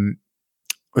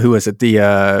is it?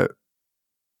 The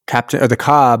captain or the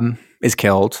Cobb is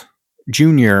killed.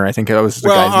 Junior, I think that was the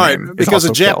guy's name. Because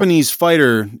a Japanese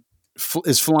fighter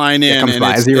is flying in,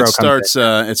 and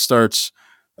it starts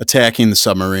attacking the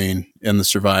submarine and the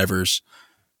survivors.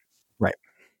 Right,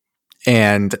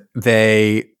 and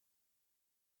so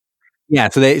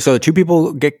 2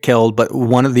 people get killed, but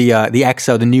one of the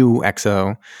XO, the new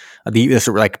XO. This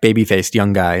like baby-faced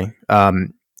young guy,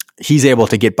 he's able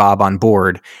to get Bob on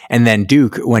board. And then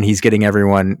Duke, when he's getting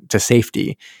everyone to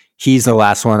safety, he's the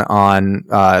last one on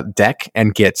deck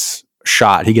and gets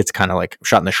shot. He gets kind of like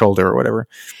shot in the shoulder or whatever,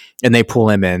 and they pull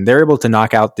him in. They're able to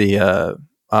knock out the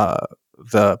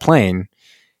plane,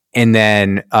 and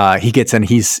then he gets in.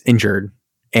 He's injured,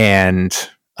 and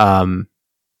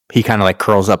he kind of like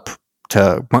curls up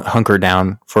to hunker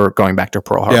down for going back to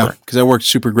Pearl Harbor. Yeah, because that worked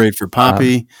super great for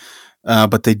Poppy,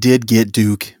 but they did get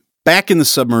Duke back in the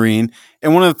submarine.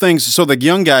 And one of the things, so the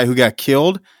young guy who got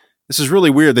killed, this is really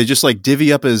weird. They just like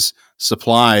divvy up his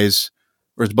supplies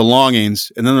or his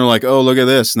belongings, and then they're like, "Oh, look at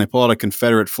this!" And they pull out a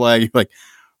Confederate flag. You're like,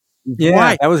 yeah,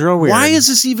 why? That was real weird. Why is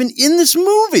this even in this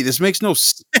movie? This makes no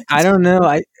sense. I don't know.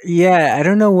 I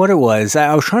don't know what it was.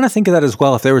 I was trying to think of that as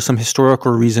well. If there was some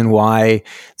historical reason why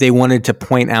they wanted to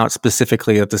point out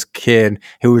specifically that this kid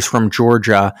who was from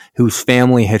Georgia, whose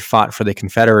family had fought for the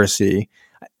Confederacy,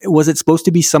 was it supposed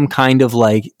to be some kind of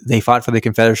like they fought for the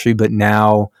Confederacy, but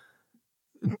now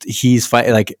he's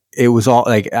fighting? Like it was all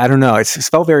like, I don't know. It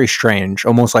felt very strange,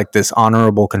 almost like this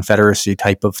honorable Confederacy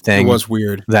type of thing. It was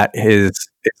weird. That is,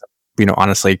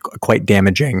 honestly quite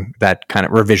damaging, that kind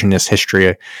of revisionist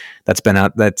history that's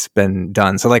been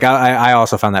done. So like, I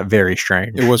also found that very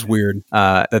strange. It was weird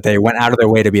that they went out of their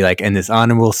way to be like, in this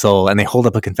honorable soul, and they hold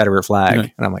up a Confederate flag. Yeah.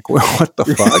 And I'm like, well, what the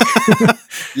fuck?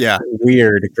 Yeah.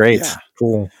 Weird. Great. Yeah.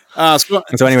 Cool.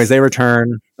 So anyways, they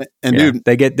return and dude,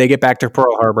 they get back to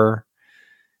Pearl Harbor,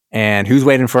 and who's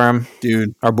waiting for him?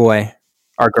 Dude, our boy,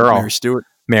 our girl, Mary Stewart.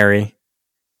 Mary.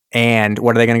 And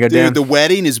what are they going to go do? Dude, the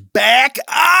wedding is back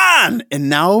on. And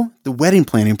now the wedding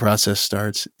planning process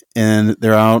starts. And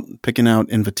they're out picking out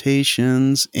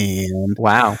invitations. And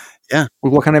wow. Yeah.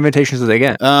 What kind of invitations did they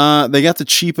get? They got the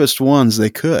cheapest ones they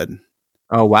could.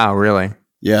 Oh, wow. Really?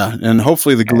 Yeah. And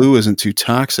hopefully the glue isn't too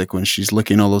toxic when she's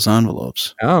licking all those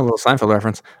envelopes. Oh, a little Seinfeld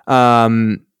reference.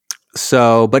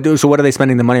 So what are they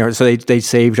spending the money on? So they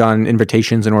saved on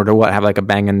invitations in order to have like a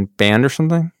banging band or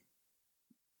something?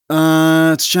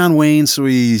 It's John Wayne, so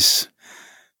he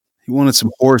wanted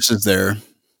some horses there,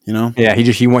 you know? Yeah,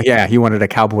 he wanted a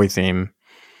cowboy theme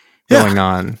going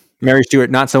on. Mary Stewart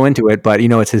not so into it, but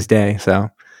it's his day, so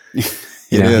he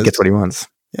gets what he wants.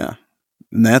 Yeah.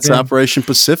 And that's Operation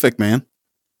Pacific, man.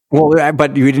 Well,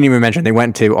 but you didn't even mention they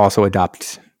went to also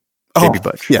adopt Baby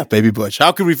Butch. Yeah, Baby Butch.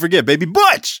 How could we forget Baby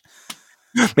Butch?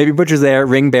 Baby Butch is there,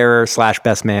 ring bearer /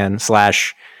 best man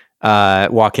 /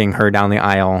 walking her down the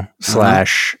aisle /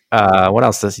 what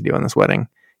else does he do in this wedding?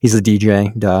 He's a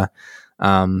DJ. Duh.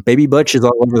 Baby Butch is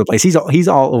all over the place. He's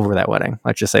all over that wedding.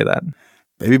 Let's just say that.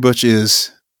 Baby Butch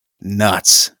is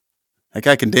nuts. That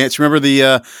guy can dance. Remember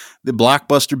the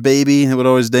Blockbuster baby that would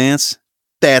always dance?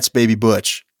 That's Baby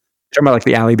Butch. You're talking about like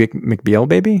the Ally McBeal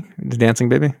baby? The dancing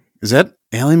baby? Is that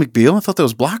Ally McBeal? I thought that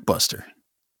was Blockbuster.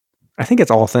 I think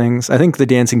it's all things. I think the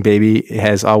dancing baby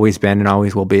has always been and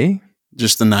always will be.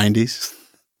 Just the 90s.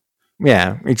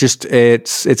 Yeah,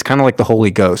 it's kind of like the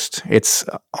Holy Ghost. It's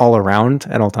all around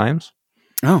at all times.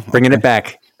 Oh, okay. Bringing it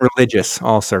back, religious,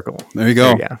 all circle. There you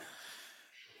go. And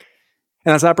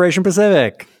that's Operation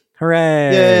Pacific.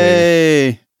 Hooray!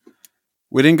 Yay!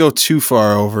 We didn't go too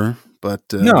far over, but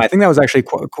no, I think that was actually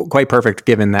quite perfect.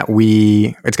 Given that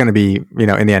it's going to be,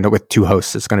 in the end with two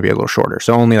hosts, it's going to be a little shorter.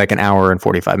 So only like an hour and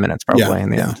 45 minutes, probably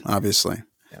in the end. Obviously.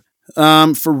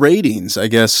 Yeah. For ratings, I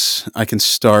guess I can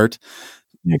start.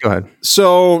 Yeah, go ahead.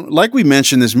 So, like we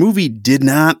mentioned, this movie did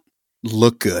not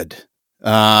look good.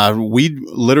 We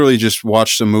literally just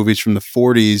watched some movies from the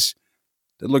 40s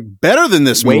that look better than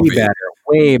this movie.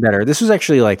 Way better. This was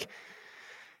actually like,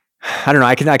 I don't know.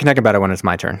 I can talk about it when it's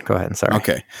my turn. Go ahead. Sorry.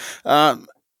 Okay.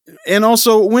 And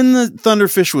also, when the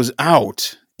Thunderfish was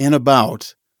out and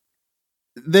about,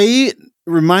 they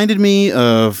reminded me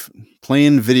of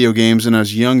playing video games when I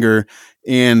was younger,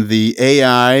 and the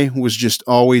AI was just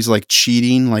always like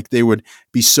cheating. Like they would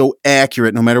be so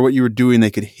accurate. No matter what you were doing,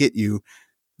 they could hit you.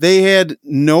 They had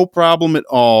no problem at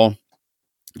all,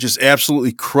 just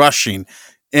absolutely crushing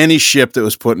any ship that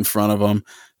was put in front of them.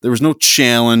 There was no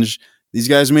challenge. These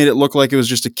guys made it look like it was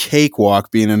just a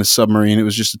cakewalk being in a submarine. It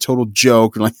was just a total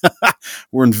joke. Like,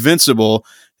 we're invincible,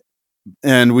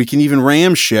 and we can even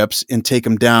ram ships and take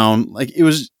them down. Like it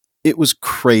was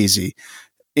crazy.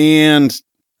 And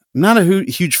I'm not a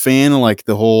huge fan of like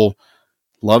the whole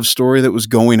love story that was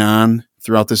going on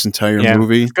throughout this entire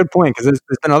movie. That's a good point, because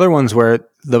there's been other ones where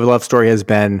the love story has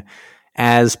been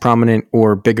as prominent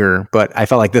or bigger, but I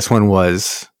felt like this one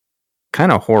was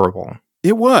kind of horrible.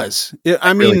 It was.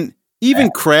 I mean,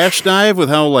 even Crash Dive, with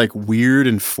how like weird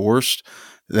and forced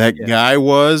that guy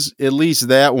was, at least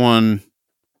that one.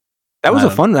 That was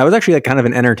that was actually like kind of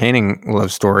an entertaining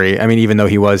love story. I mean, even though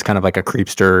he was kind of like a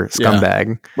creepster scumbag.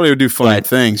 Yeah. Well, he would do funny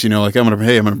things, like I'm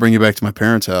going to bring you back to my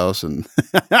parents' house. And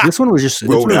this one was just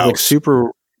like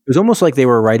super, was almost like they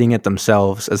were writing it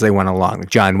themselves as they went along.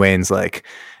 John Wayne's like,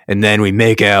 and then we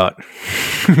make out.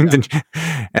 And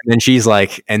then she's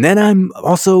like, and then I'm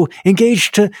also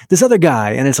engaged to this other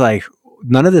guy. And it's like,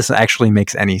 none of this actually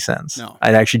makes any sense. No.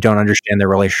 I actually don't understand their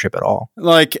relationship at all.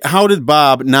 Like, how did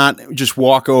Bob not just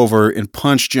walk over and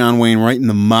punch John Wayne right in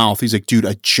the mouth? He's like, dude,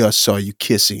 I just saw you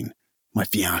kissing my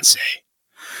fiance.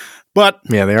 But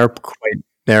yeah, they're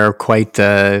quite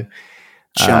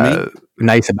chummy.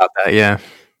 Nice about that. Yeah.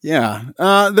 Yeah.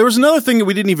 There was another thing that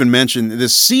we didn't even mention.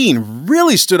 This scene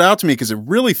really stood out to me because it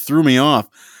really threw me off.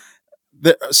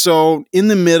 So in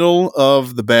the middle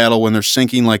of the battle, when they're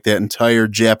sinking like that entire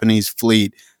Japanese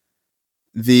fleet,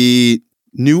 the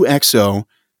new XO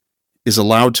is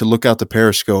allowed to look out the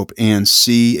periscope and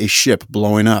see a ship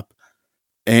blowing up.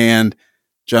 And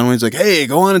John Wayne's like, hey,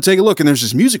 go on and take a look. And there's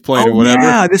this music playing or whatever.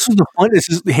 Yeah, this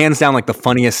is hands down like the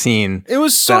funniest scene. It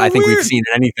was so that I think weird. We've seen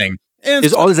in anything. And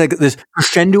There's always like this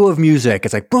crescendo of music.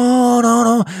 It's like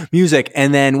music,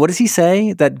 and then what does he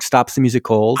say that stops the music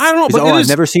cold? I don't know, but I've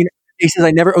never seen it. He says,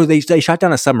 "I never." Oh, they shot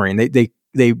down a submarine.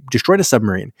 They destroyed a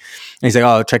submarine, and he's like,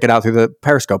 "Oh, check it out through the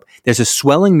periscope." There's a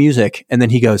swelling music, and then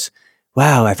he goes,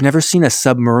 "Wow, I've never seen a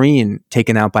submarine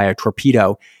taken out by a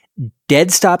torpedo."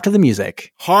 Dead stop to the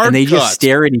music, hard and they cut. just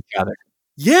stare at each other.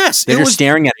 Yes, They're just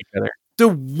staring at each other. The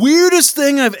weirdest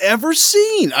thing I've ever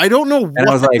seen. I don't know And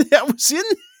I was like, that was in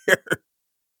there.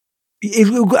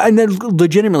 And then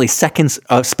legitimately seconds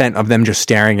spent of them just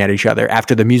staring at each other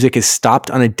after the music is stopped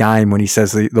on a dime when he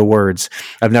says the words,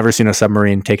 I've never seen a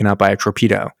submarine taken out by a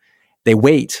torpedo. They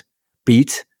wait,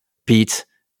 beat, beat,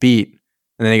 beat.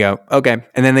 And then they go, okay.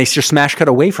 And then they just smash cut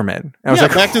away from it. I was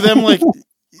like, back to them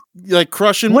like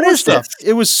crushing what more is stuff. this?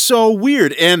 It was so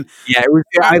weird. And yeah,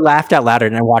 I laughed out loud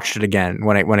and I watched it again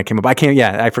when it came up.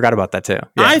 I forgot about that too. Yeah,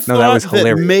 I thought that was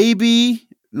hilarious. that maybe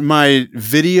my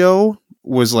video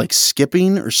was like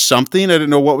skipping or something. I didn't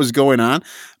know what was going on.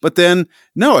 But then,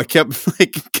 no, I kept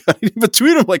like cutting in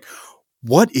between. I'm like,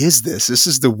 what is this? This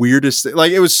is the weirdest thing.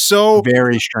 Like, it was so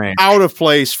very strange, out of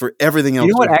place for everything else.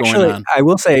 You know what? Going Actually, on. I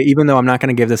will say, even though I'm not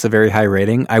going to give this a very high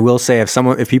rating, I will say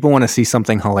if people want to see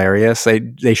something hilarious,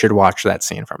 they should watch that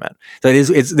scene from it. So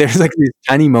there's like these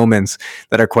tiny moments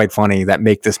that are quite funny that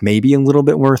make this maybe a little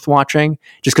bit worth watching,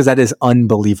 just because that is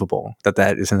unbelievable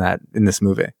that is in this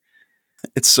movie.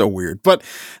 It's so weird. But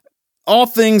all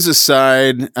things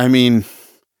aside, I mean,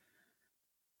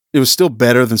 it was still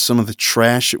better than some of the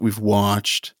trash that we've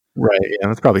watched. Right. Yeah,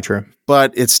 that's probably true.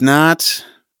 But it's not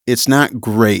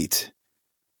great.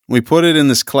 We put it in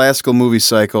this classical movie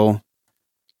cycle.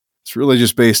 It's really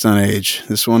just based on age.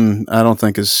 This one I don't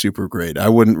think is super great. I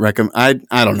wouldn't recommend.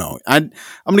 I don't know. I'm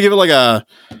going to give it like a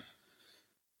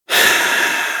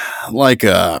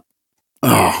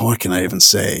what can I even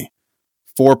say?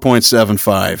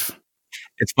 4.75.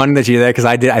 It's funny that you did that because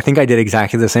I think I did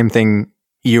exactly the same thing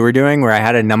you were doing, where I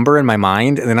had a number in my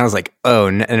mind and then I was like, oh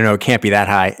no, it can't be that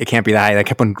high. It can't be that high. I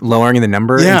kept on lowering the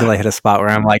number until I hit a spot where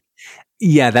I'm like,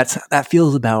 yeah, that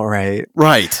feels about right.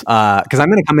 Right. Because I'm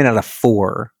going to come in at a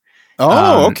 4.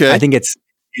 Oh, okay. I think it's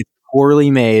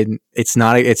poorly made. It's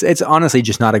not. It's honestly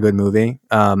just not a good movie.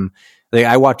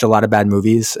 I watch a lot of bad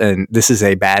movies, and this is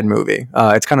a bad movie.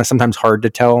 It's kind of sometimes hard to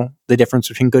tell the difference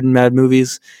between good and bad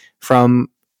movies from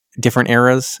different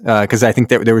eras, because I think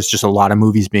that there was just a lot of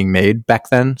movies being made back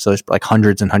then. So there's like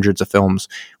hundreds and hundreds of films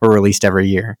were released every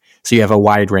year. So you have a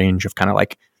wide range of kind of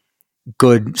like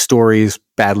good stories,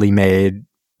 badly made,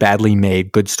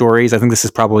 good stories. I think this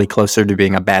is probably closer to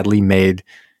being a badly made,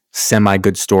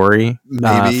 semi-good story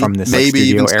from this maybe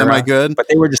studio even era. Semi-good. But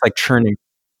they were just like churning.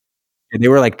 They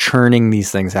were like churning these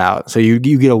things out. So you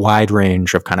get a wide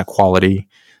range of kind of quality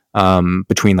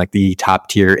between like the top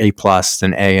tier A+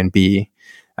 and A and B.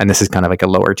 And this is kind of like a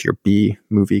lower tier B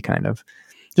movie, kind of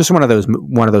just one of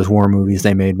those war movies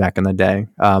they made back in the day.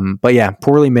 But yeah,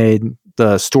 poorly made.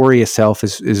 The story itself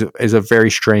is a very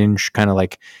strange kind of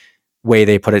like way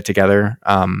they put it together.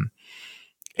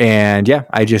 And yeah,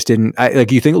 I just didn't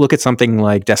look at something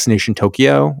like Destination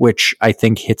Tokyo, which I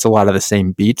think hits a lot of the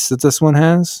same beats that this one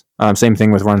has. Same thing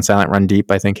with Run Silent, Run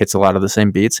Deep. I think hits a lot of the same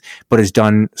beats, but is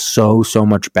done so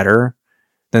much better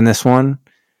than this one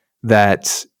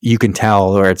that you can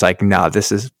tell, or it's like, no,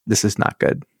 this is not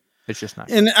good. It's just not.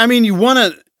 And I mean, you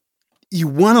want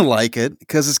to like it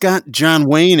because it's got John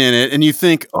Wayne in it, and you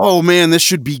think, oh man, this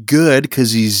should be good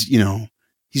because he's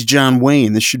John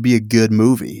Wayne. This should be a good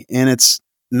movie, and it's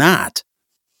not.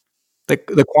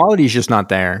 The quality is just not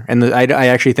there, and I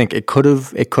actually think it could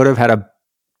have had a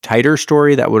tighter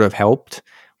story that would have helped,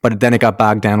 but then it got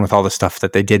bogged down with all the stuff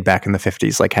that they did back in the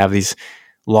 50s, like have these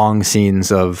long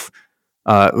scenes of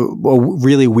a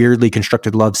really weirdly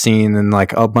constructed love scene and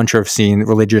like a bunch of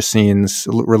religious scenes,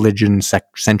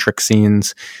 religion-centric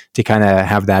scenes to kind of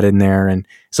have that in there. And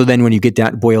so then when you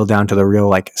get boiled down to the real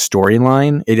like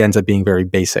storyline, it ends up being very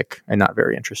basic and not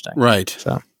very interesting. Right.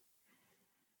 So,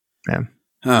 yeah.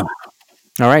 All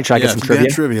right. Should I get some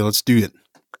trivia? Let's do it.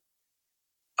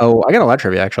 Oh, I got a lot of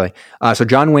trivia, actually. So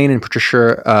John Wayne and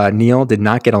Patricia Neal did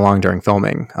not get along during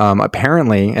filming.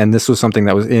 Apparently, and this was something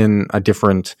that was in a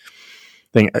different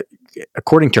thing.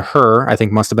 According to her, I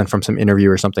think must have been from some interview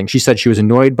or something. She said she was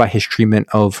annoyed by his treatment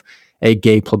of a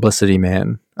gay publicity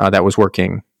man that was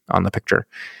working on the picture,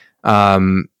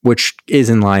 which is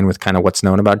in line with kind of what's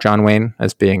known about John Wayne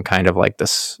as being kind of like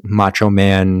this macho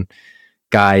man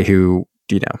guy who,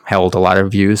 held a lot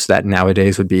of views that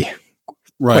nowadays would be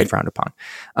quite frowned upon.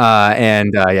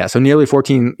 So nearly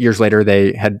 14 years later,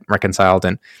 they had reconciled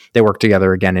and they worked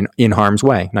together again in Harm's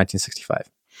Way, 1965.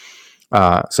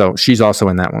 So she's also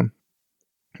in that one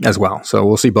as well. So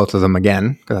we'll see both of them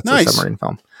again because that's a submarine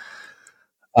film.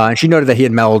 She noted that he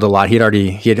had mellowed a lot. He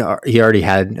already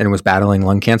had and was battling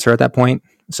lung cancer at that point.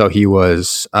 So he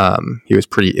was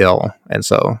pretty ill. And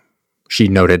so she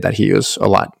noted that he was a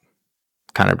lot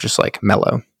kind of just like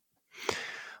mellow.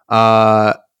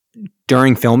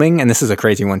 During filming, and this is a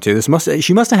crazy one too.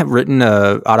 She must have written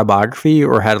a autobiography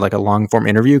or had like a long form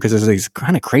interview because there's these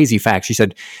kind of crazy facts. She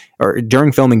said,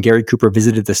 during filming, Gary Cooper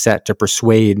visited the set to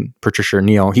persuade Patricia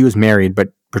Neal. He was married,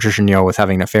 but Patricia Neal was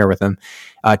having an affair with him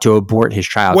to abort his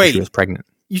child because she was pregnant.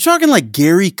 You talking like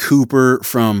Gary Cooper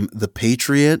from The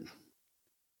Patriot?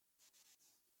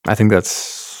 I think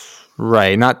that's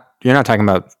right. You're not talking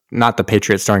about not The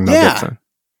Patriot starring Mel Gibson.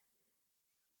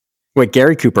 Wait,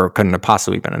 Gary Cooper couldn't have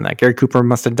possibly been in that. Gary Cooper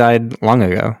must have died long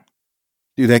ago.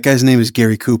 Dude, that guy's name is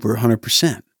Gary Cooper,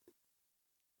 100%.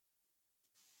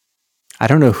 I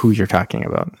don't know who you're talking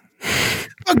about.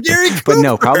 Oh, Gary Cooper! But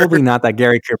no, probably not that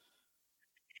Gary Cooper.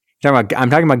 I'm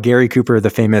talking about Gary Cooper, the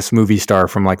famous movie star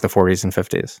from like the 40s and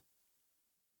 50s.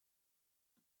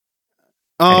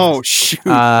 Oh, anyways. Shoot.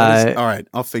 All right,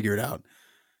 I'll figure it out.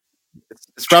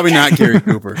 It's probably not Gary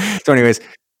Cooper. So anyways...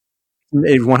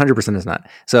 It 100% is not.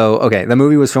 So, okay, the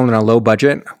movie was filmed on a low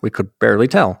budget. We could barely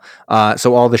tell.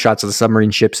 So all the shots of the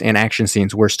submarine ships and action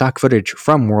scenes were stock footage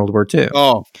from World War II.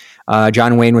 Oh.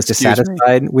 John Wayne was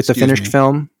dissatisfied with the finished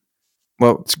film.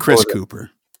 Well, it's Chris Cooper.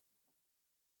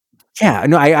 Yeah,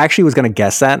 no, I actually was going to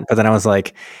guess that, but then I was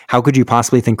like, how could you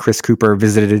possibly think Chris Cooper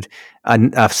visited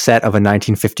a set of a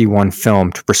 1951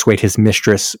 film to persuade his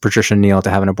mistress, Patricia Neal, to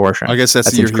have an abortion? I guess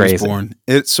that's the year he was born.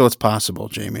 So it's possible,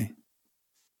 Jamie.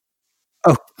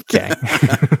 Okay.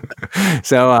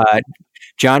 So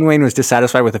John Wayne was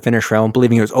dissatisfied with the finished film,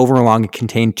 believing it was overlong and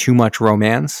contained too much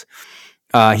romance.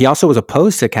 He also was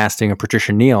opposed to casting of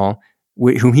Patricia Neal,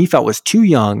 whom he felt was too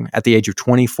young at the age of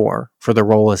 24 for the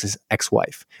role as his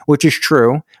ex-wife, which is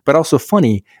true, but also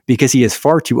funny because he is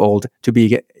far too old to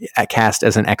be cast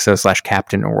as an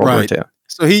XO/captain in World War II.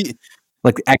 So he...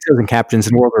 Like XOs and captains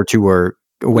in World War II were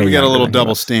way We got a little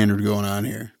double standard going on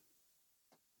here.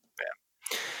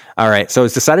 All right. So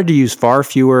it's decided to use far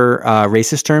fewer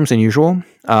racist terms than usual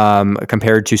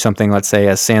compared to something, let's say,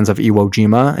 as Sands of Iwo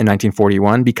Jima in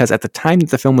 1941, because at the time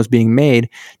that the film was being made,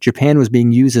 Japan was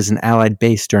being used as an Allied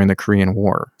base during the Korean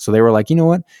War. So they were like, you know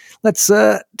what? Let's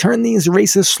turn these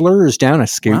racist slurs down a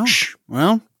scooch.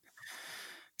 Well,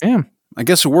 yeah. I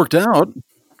guess it worked out.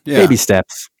 Yeah. Baby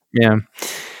steps. Yeah.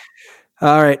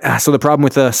 All right. So the problem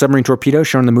with the submarine torpedoes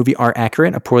shown in the movie are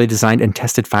accurate. A poorly designed and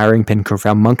tested firing pin could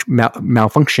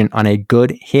malfunction on a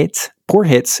good hit. Poor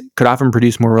hits could often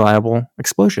produce more reliable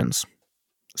explosions.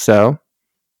 So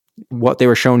what they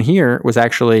were shown here was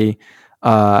actually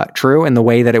true, and the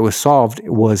way that it was solved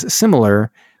was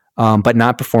similar, but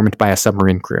not performed by a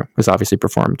submarine crew. It was obviously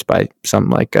performed by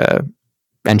some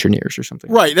engineers or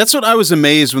something. Right. That's what I was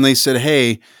amazed when they said,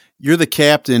 hey, you're the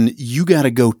captain. You got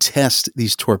to go test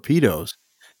these torpedoes.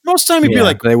 Most time you'd be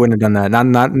like, they wouldn't have done that. Not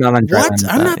on dry what?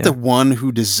 I'm not the one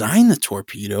who designed the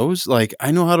torpedoes. Like,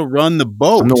 I know how to run the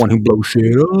boat. I'm the one who blows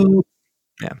shit up.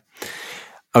 Yeah.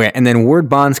 Okay. And then Ward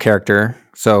Bond's character.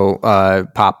 So,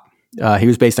 Pop, he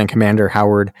was based on Commander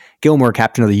Howard Gilmore,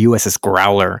 captain of the USS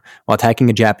Growler. While attacking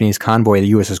a Japanese convoy,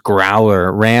 the USS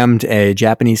Growler rammed a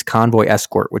Japanese convoy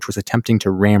escort, which was attempting to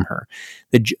ram her.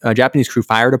 The Japanese crew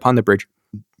fired upon the bridge,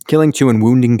 killing 2 and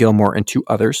wounding Gilmore and 2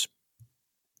 others.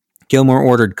 Gilmore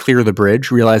ordered clear the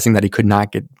bridge, realizing that he could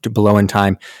not get to below in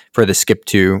time for the ship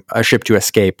to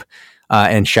escape,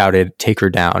 and shouted, "Take her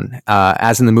down."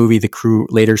 As in the movie, the crew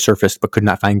later surfaced but could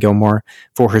not find Gilmore.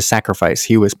 For his sacrifice,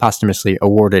 he was posthumously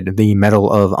awarded the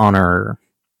Medal of Honor.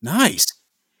 Nice.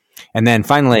 And then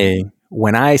finally,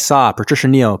 when I saw Patricia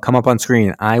Neal come up on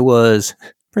screen, I was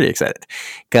pretty excited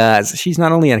because she's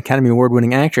not only an Academy Award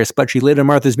winning actress, but she lived in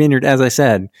Martha's Vineyard, as I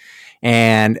said.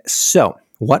 And so,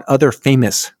 what other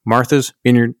famous Martha's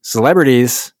Vineyard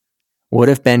celebrities would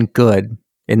have been good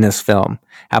in this film?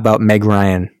 How about Meg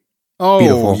Ryan? Oh,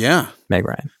 beautiful, yeah. Meg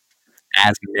Ryan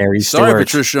as Mary Stewart. Sorry,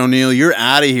 Patricia O'Neal, you're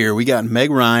out of here. We got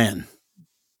Meg Ryan.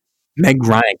 Meg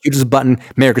Ryan, cute as a button,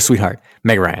 America's sweetheart,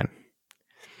 Meg Ryan.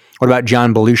 What about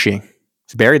John Belushi?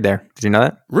 He's buried there. Did you know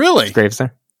that? Really? His grave's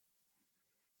there.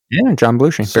 Yeah, John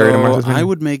Belushi. Buried in Martha's Vineyard. I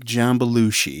would make John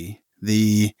Belushi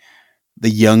the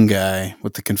young guy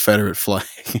with the Confederate flag.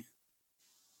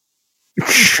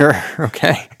 Sure.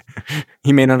 Okay.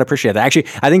 He may not appreciate that. Actually,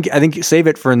 I think save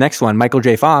it for the next one. Michael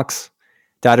J. Fox.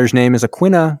 Daughter's name is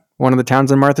Aquina, one of the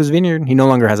towns in Martha's Vineyard. He no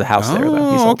longer has a house there,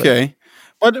 though. He's okay.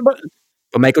 But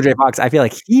Michael J. Fox, I feel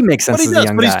like he makes sense as a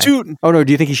young guy. Oh no,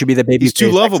 do you think he should be the baby? He's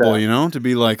too lovable, to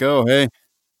be like, oh hey,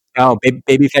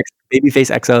 babyface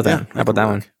XO. Then how about that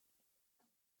one?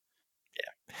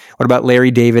 Yeah. What about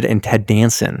Larry David and Ted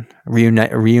Danson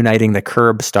reuniting the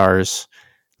Curb stars?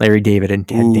 Larry David and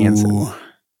Ted Danson.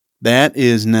 That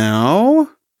is now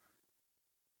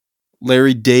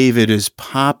Larry David is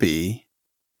Poppy,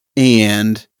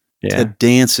 and Ted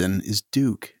Danson is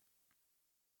Duke.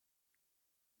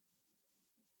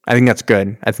 I think that's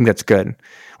good.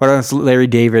 What else? Larry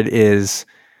David is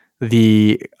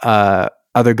the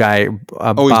other guy,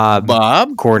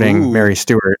 Bob courting Mary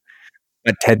Stewart,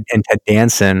 but Ted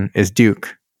Danson is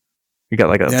Duke. You got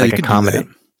like a comedy.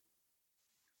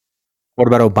 What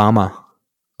about Obama?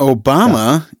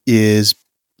 Obama is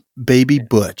Baby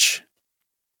Butch.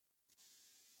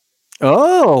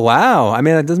 Oh wow! I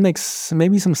mean, that does make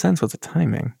maybe some sense with the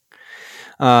timing.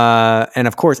 And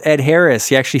of course, Ed Harris,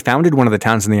 he actually founded one of the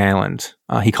towns in the island.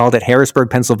 He called it Harrisburg,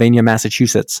 Pennsylvania,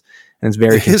 Massachusetts. And it's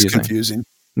very confusing. It is confusing.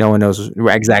 No one knows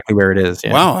exactly where it is.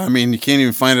 Yeah. Wow. I mean, you can't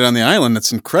even find it on the island.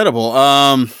 That's incredible.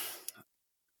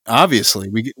 Obviously,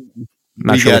 I'm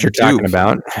not sure what you're talking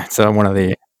about. So one of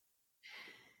the...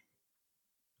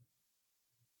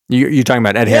 You're talking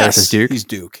about Ed Harris as Duke? He's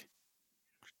Duke.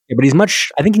 Yeah, but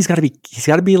I think he's got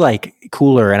to be like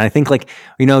cooler. And I think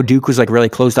Duke was like really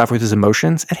closed off with his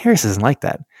emotions. Ed Harris isn't like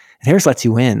that. Ed Harris lets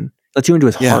you into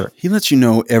his heart. He lets you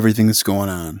know everything that's going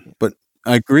on. But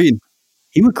I agreed.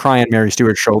 He would cry on Mary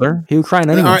Stewart's shoulder. He would cry on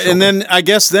anyone's shoulder. And then I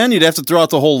guess you'd have to throw out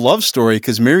the whole love story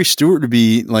because Mary Stewart would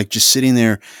be like just sitting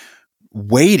there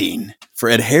waiting for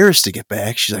Ed Harris to get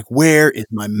back. She's like, where is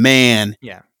my man?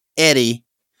 Yeah. Eddie.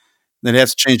 They'd have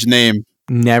to change the name.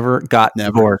 Never got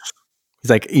divorced. He's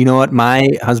like, you know what? My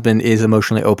husband is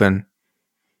emotionally open.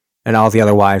 And all the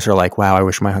other wives are like, wow, I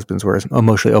wish my husbands were as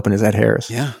emotionally open as Ed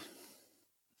Harris. Yeah.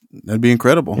 That'd be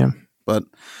incredible. Yeah. But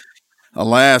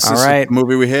alas, this is the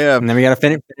movie we have. And then we got to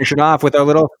finish it off with our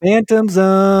little Phantom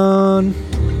Zone.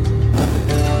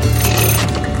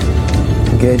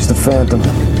 Engage the Phantom.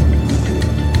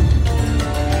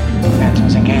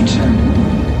 Phantoms engaged, sir.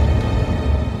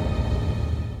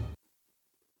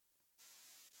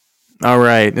 All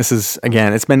right. This is,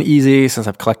 again, it's been easy since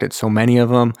I've collected so many of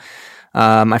them.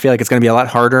 I feel like it's going to be a lot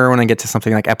harder when I get to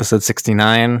something like episode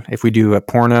 69. If we do a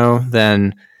porno,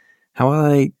 then how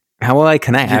will I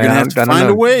connect? You're going to have to find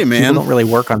a way, man. People don't really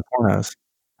work on pornos.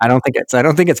 I don't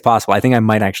think it's possible. I think I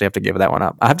might actually have to give that one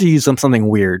up. I have to use something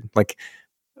weird, like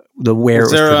where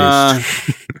it was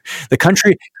produced. The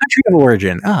country of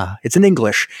origin. It's in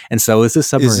English. And so is this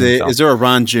submarine film. Is there a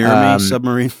Ron Jeremy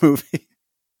submarine movie?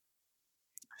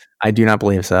 I do not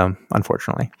believe so,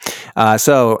 unfortunately.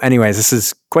 So anyways, this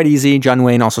is quite easy. John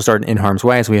Wayne also starred in Harm's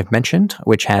Way, as we have mentioned,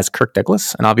 which has Kirk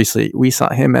Douglas. And obviously, we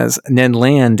saw him as Ned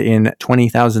Land in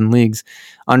 20,000 Leagues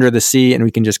Under the Sea. And we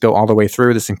can just go all the way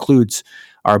through. This includes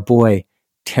our boy,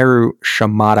 Teru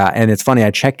Shimada. And it's funny,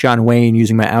 I checked John Wayne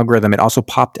using my algorithm. It also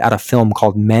popped out a film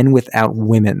called Men Without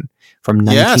Women from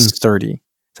 1930. Yes.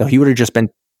 So he would have just been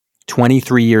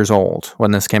 23 years old when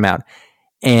this came out.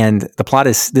 And the plot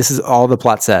this is all the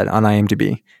plot said on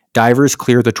IMDb. Divers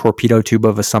clear the torpedo tube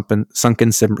of a sunken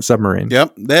submarine.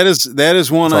 Yep. That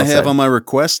is one I have on my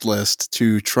request list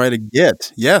to try to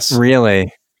get. Yes.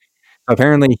 Really?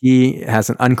 Apparently he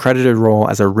has an uncredited role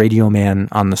as a radio man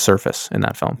on the surface in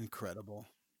that film. Incredible.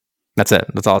 That's it.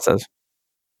 That's all it says.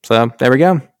 So there we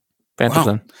go. Phantom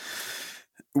Zone.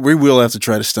 We will have to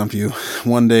try to stump you.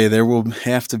 One day there will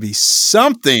have to be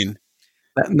something.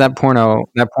 That porno.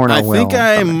 I think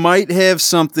I might have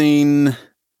something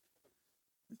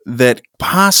that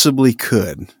possibly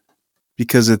could,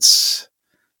 because it's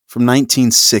from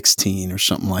 1916 or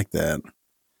something like that.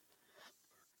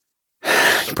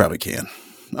 You probably can.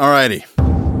 Alrighty.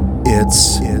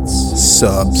 It's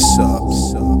Sub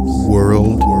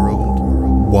World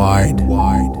Wide.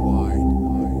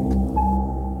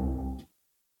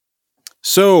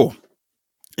 So,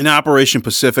 in Operation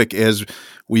Pacific, as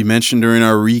we mentioned during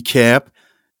our recap,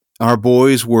 our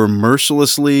boys were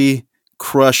mercilessly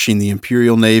crushing the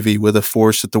Imperial Navy with a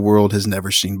force that the world has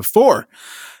never seen before.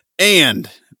 And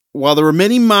while there were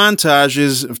many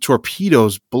montages of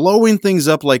torpedoes blowing things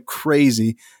up like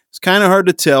crazy, it's kind of hard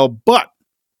to tell, but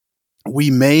we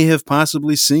may have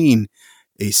possibly seen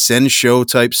a Sensho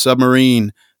type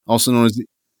submarine, also known as the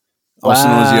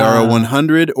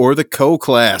RO-100 or the Ko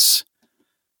class.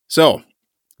 So,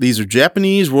 these are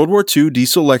Japanese World War II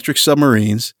diesel-electric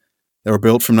submarines that were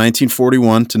built from 1941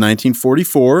 to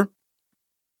 1944.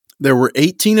 There were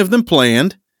 18 of them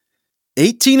planned,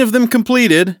 18 of them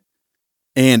completed,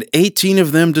 and 18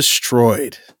 of them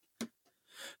destroyed.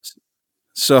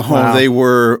 So They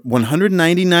were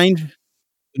 199.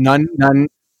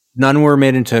 None were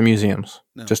made into museums,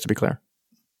 just to be clear.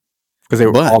 Because they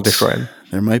were all destroyed.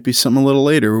 There might be something a little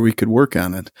later where we could work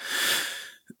on it.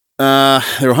 They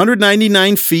were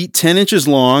 199 feet, 10 inches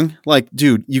long. Like,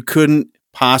 dude, you couldn't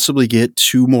possibly get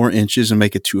 2 more inches and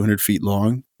make it 200 feet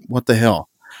long. What the hell?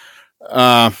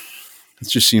 It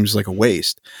just seems like a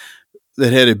waste.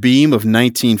 That had a beam of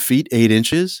 19 feet, 8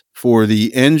 inches. For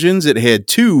the engines, it had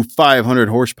 2 500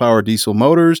 horsepower diesel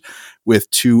motors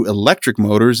with 2 electric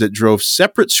motors that drove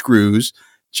separate screws,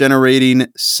 generating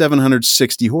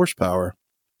 760 horsepower.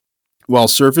 While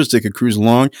surfaced, it could cruise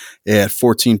along at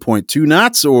 14.2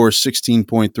 knots or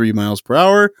 16.3 miles per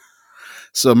hour.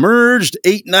 Submerged,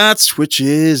 8 knots, which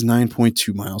is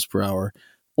 9.2 miles per hour.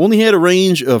 Only had a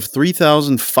range of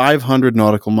 3,500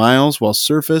 nautical miles, while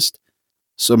surfaced,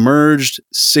 submerged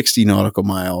 60 nautical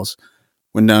miles.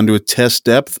 Went down to a test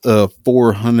depth of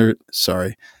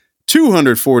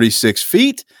 246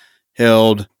 feet,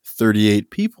 held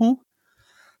 38 people.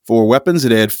 For weapons,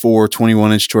 it had 4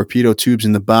 21-inch torpedo tubes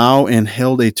in the bow and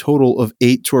held a total of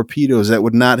 8 torpedoes. That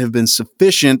would not have been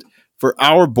sufficient for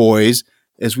our boys,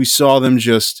 as we saw them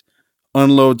just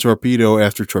unload torpedo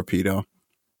after torpedo.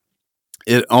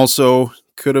 It also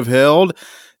could have held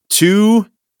 2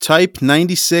 Type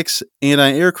 96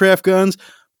 anti-aircraft guns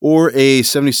or a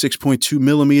 76.2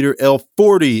 millimeter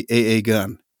L40 AA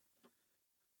gun.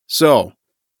 So,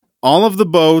 all of the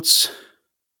boats,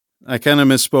 I kind of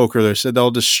misspoke earlier, said they're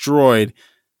all destroyed.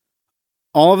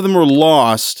 All of them were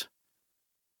lost,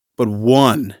 but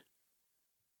one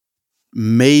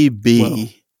may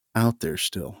be out there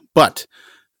still. But,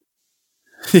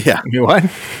 yeah. What?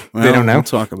 Well, they don't know? We'll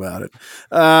talk about it.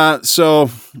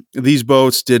 So these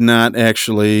boats did not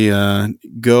actually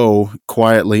go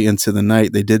quietly into the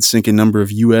night. They did sink a number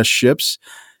of U.S. ships.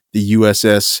 The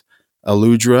USS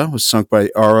Aludra was sunk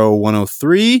by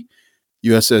RO-103.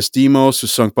 USS Deimos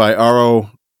was sunk by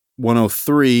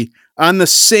RO-103 on the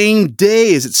same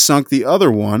day as it sunk the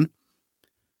other one,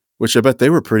 which I bet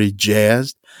they were pretty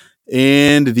jazzed.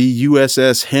 And the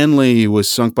USS Henley was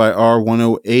sunk by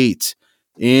R-108.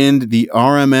 And the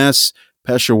RMS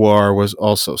Peshawar was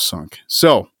also sunk.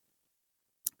 So,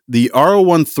 the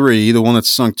RO-13, the one that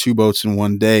sunk 2 boats in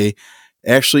one day,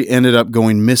 actually ended up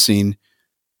going missing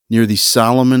near the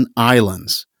Solomon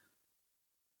Islands.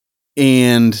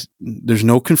 And there's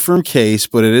no confirmed case,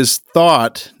 but it is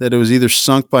thought that it was either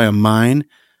sunk by a mine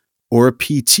or a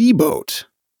PT boat,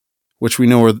 which we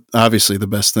know are obviously the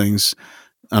best things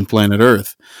on planet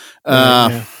Earth.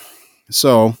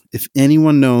 So, if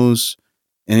anyone knows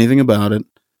anything about it,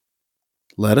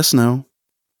 let us know.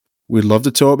 We'd love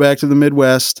to tow it back to the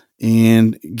Midwest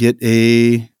and get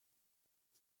a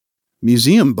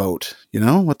museum boat. You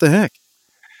know, what the heck?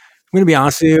 I'm going to be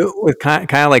honest with you, with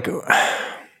kind of like,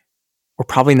 we're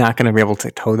probably not going to be able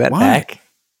to tow that back.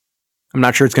 I'm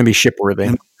not sure it's going to be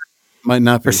shipworthy. Might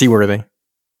not be. Or seaworthy.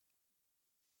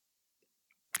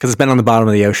 Because it's been on the bottom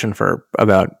of the ocean for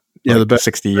about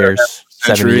 60 years,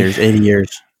 70 years, 80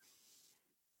 years.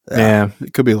 Yeah,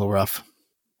 it could be a little rough.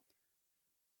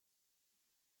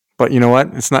 But you know what?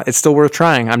 It's still worth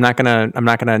trying. I'm not gonna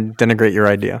denigrate your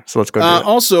idea. So let's go do it.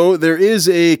 Also, there is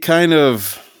a kind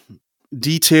of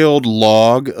detailed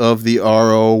log of the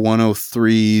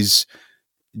RO-103's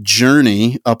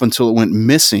journey up until it went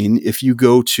missing. If you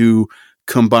go to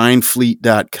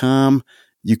combinedfleet.com,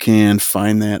 you can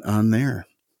find that on there.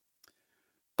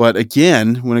 But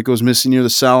again, when it goes missing near the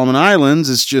Solomon Islands,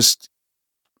 it's just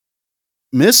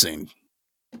missing.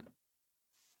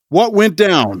 What went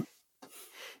down?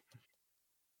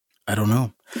 I don't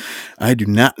know. I do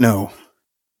not know.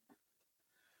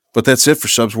 But that's it for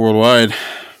Subs Worldwide. It's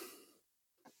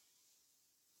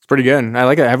pretty good. I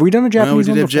like it. Have we done a Japanese we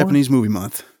did one have before? Japanese movie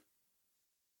month.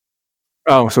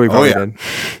 Oh, so we probably did.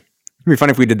 It'd be fun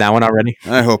if we did that one already.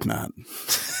 I hope not.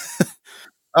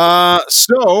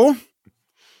 So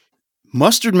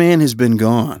Mustard Man has been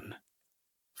gone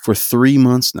for 3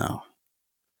 months now.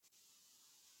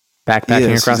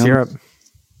 Backpacking across Europe.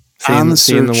 On the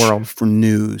search for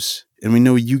news. And we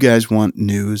know you guys want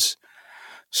news.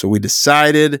 So we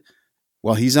decided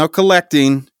while he's out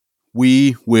collecting,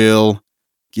 we will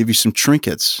give you some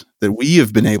trinkets that we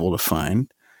have been able to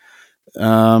find.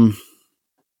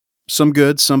 Some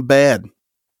good, some bad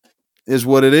is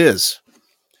what it is.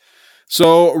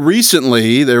 So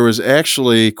recently, there was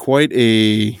actually quite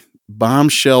a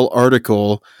bombshell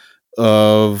article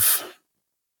of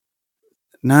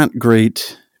not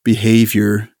great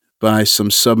behavior by some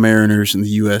submariners in the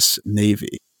U.S.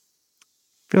 Navy.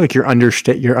 I feel like you're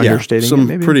understating some it,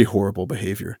 maybe. Pretty horrible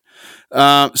behavior.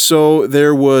 So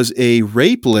there was a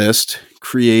rape list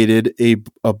created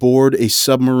aboard a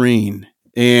submarine.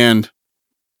 And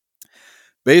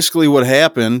basically what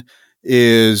happened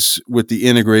is with the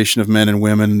integration of men and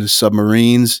women into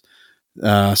submarines,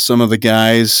 some of the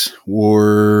guys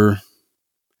were...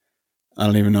 I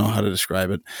don't even know how to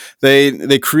describe it.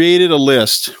 They created a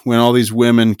list when all these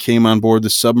women came on board the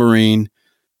submarine.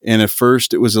 And at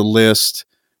first it was a list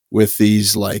with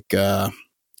these like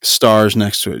stars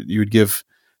next to it.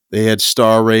 They had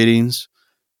star ratings.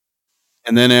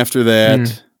 And then after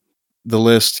that, the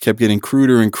list kept getting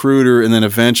cruder and cruder. And then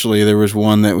eventually there was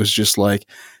one that was just like,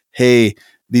 hey,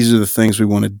 these are the things we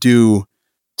want to do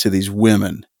to these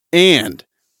women. And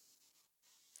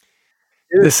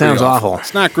this sounds awful.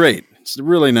 It's not great. It's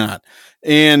really not.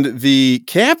 And the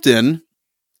captain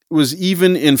was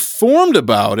even informed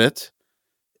about it.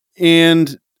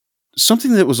 And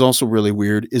something that was also really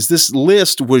weird is this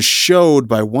list was showed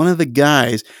by one of the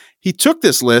guys. He took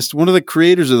this list, one of the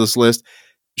creators of this list,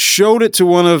 showed it to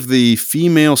one of the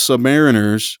female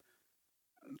submariners.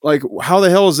 Like, how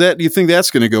the hell is that? Do you think that's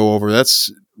going to go over?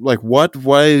 That's like, what?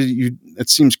 Why it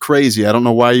seems crazy. I don't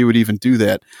know why you would even do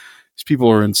that. These people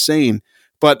are insane.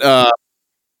 But,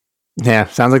 yeah,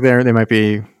 sounds like they might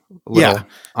be a little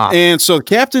off. And so the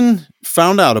captain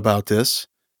found out about this,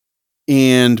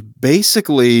 and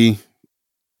basically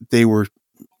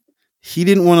he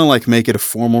didn't want to like make it a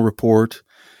formal report,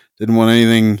 didn't want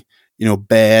anything,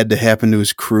 bad to happen to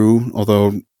his crew,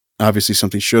 although obviously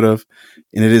something should have,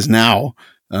 and it is now.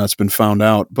 It's been found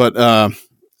out. But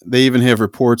they even have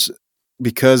reports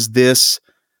because this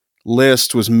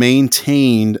list was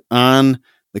maintained on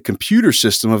the computer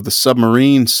system of the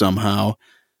submarine somehow.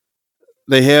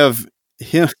 They have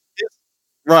him.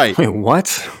 Right. Wait,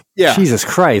 what? Yeah. Jesus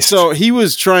Christ. So he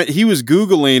was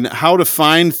Googling how to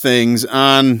find things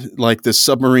on like the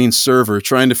submarine server,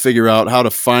 trying to figure out how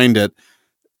to find it,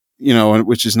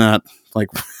 which is not like,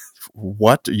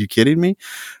 what? Are you kidding me?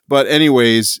 But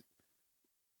anyways,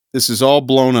 this is all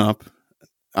blown up,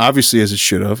 obviously, as it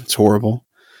should have. It's horrible.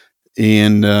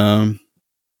 And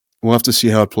we'll have to see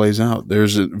how it plays out.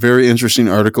 There's a very interesting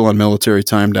article on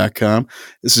militarytime.com.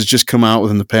 This has just come out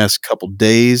within the past couple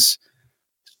days.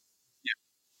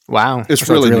 Wow. It's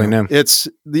really new.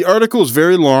 The article is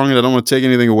very long, and I don't want to take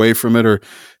anything away from it or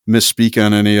misspeak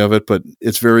on any of it, but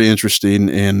it's very interesting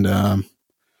and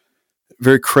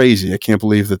very crazy. I can't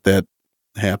believe that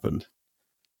happened.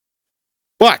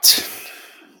 But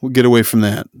we'll get away from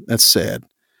that. That's sad.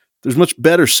 There's much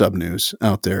better sub news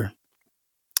out there.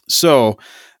 So,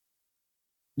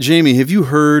 Jamie, have you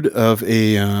heard of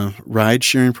a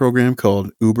ride-sharing program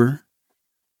called Uber?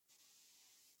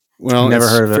 Well, never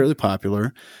heard of it. Fairly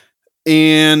popular.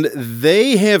 And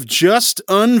they have just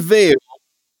unveiled.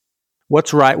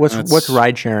 What's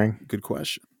ride sharing? Good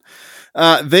question.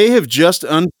 They have just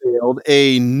unveiled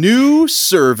a new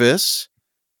service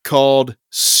called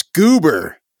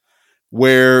Scoober,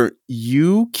 where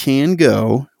you can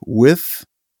go with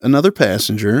another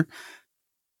passenger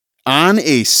on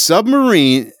a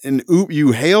submarine, and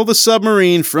you hail the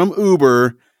submarine from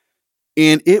Uber,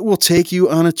 and it will take you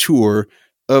on a tour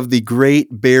of the Great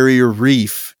Barrier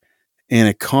Reef. And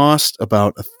it costs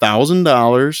about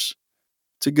 $1,000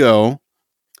 to go.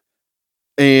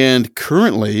 And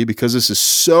currently, because this is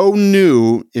so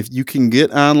new, if you can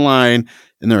get online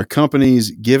and there are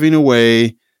companies giving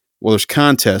away, there's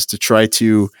contests to try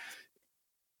to,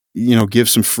 give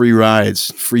some free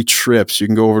rides, free trips. You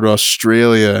can go over to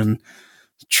Australia and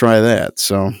try that.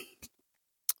 So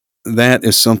that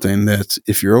is something that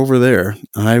if you're over there,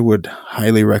 I would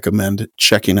highly recommend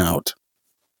checking out.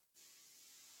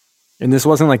 And this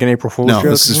wasn't like an April Fool's joke? No,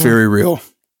 this is very real.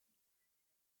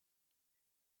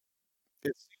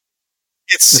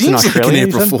 It seems like an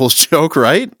April Fool's joke,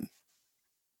 right?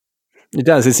 It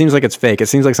does. It seems like it's fake. It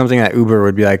seems like something that Uber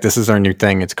would be like, this is our new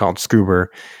thing. It's called Scoober.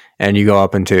 and you go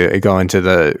into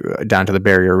the down to the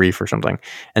Barrier Reef or something,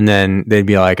 and then they'd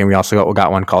be like, and we also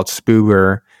got one called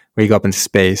Spoober where you go up into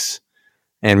space,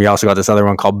 and we also got this other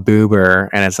one called Boober,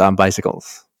 and it's on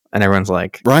bicycles, and everyone's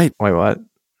like, right, wait, what?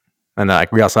 And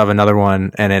like, we also have another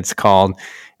one, and it's called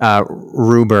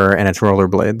Ruber, and it's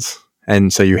rollerblades.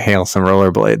 And so you hail some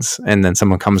rollerblades, and then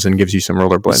someone comes and gives you some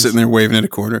rollerblades. Sitting there waving at a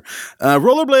corner.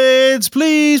 Rollerblades,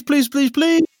 please, please, please,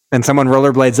 please. And someone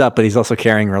rollerblades up, but he's also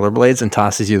carrying rollerblades and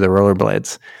tosses you the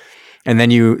rollerblades. And then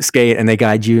you skate, and they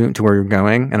guide you to where you're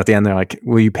going. And at the end, they're like,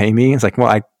 will you pay me? It's like, well,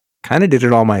 I kind of did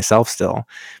it all myself still.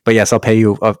 But yes, I'll pay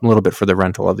you a little bit for the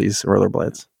rental of these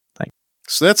rollerblades. Thanks.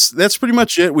 So that's pretty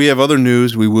much it. We have other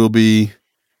news. We will be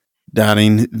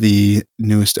dotting the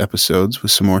newest episodes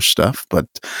with some more stuff, but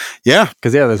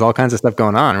because there's all kinds of stuff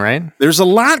going on, right? There's a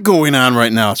lot going on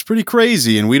right now. It's pretty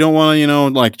crazy, and we don't want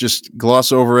to just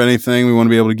gloss over anything. We want to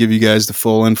be able to give you guys the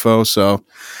full info, so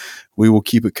we will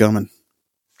keep it coming.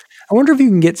 I wonder if you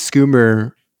can get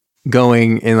scuba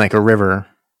going in like a river,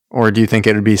 or do you think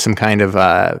it would be some kind of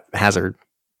hazard?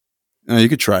 You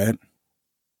could try it,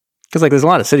 because like there's a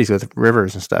lot of cities with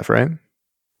rivers and stuff, right?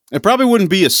 It probably wouldn't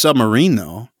be a submarine,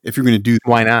 though, if you're going to do that.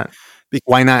 Why not?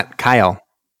 Why not, Kyle?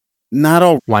 Not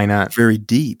all. Why not? Very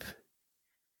deep.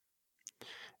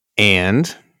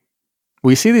 And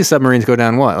we see these submarines go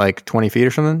down, what, like 20 feet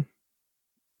or something?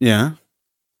 Yeah.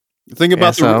 Think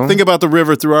about the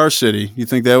river through our city. You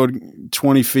think that would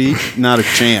 20 feet? Not a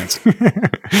chance. You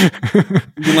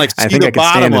can see the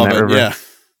bottom of it. River.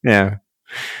 Yeah.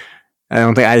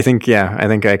 I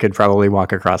think I could probably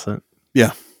walk across it.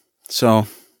 Yeah. So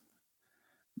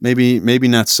maybe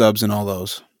not subs and all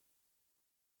those.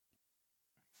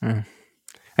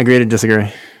 Agree to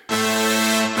disagree.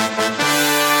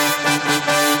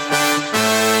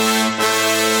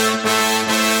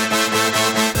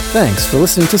 Thanks for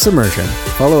listening to Submersion.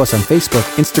 Follow us on Facebook,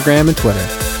 Instagram, and Twitter.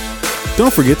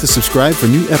 Don't forget to subscribe for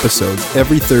new episodes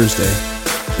every Thursday.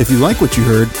 If you like what you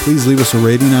heard, please leave us a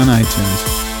rating on iTunes.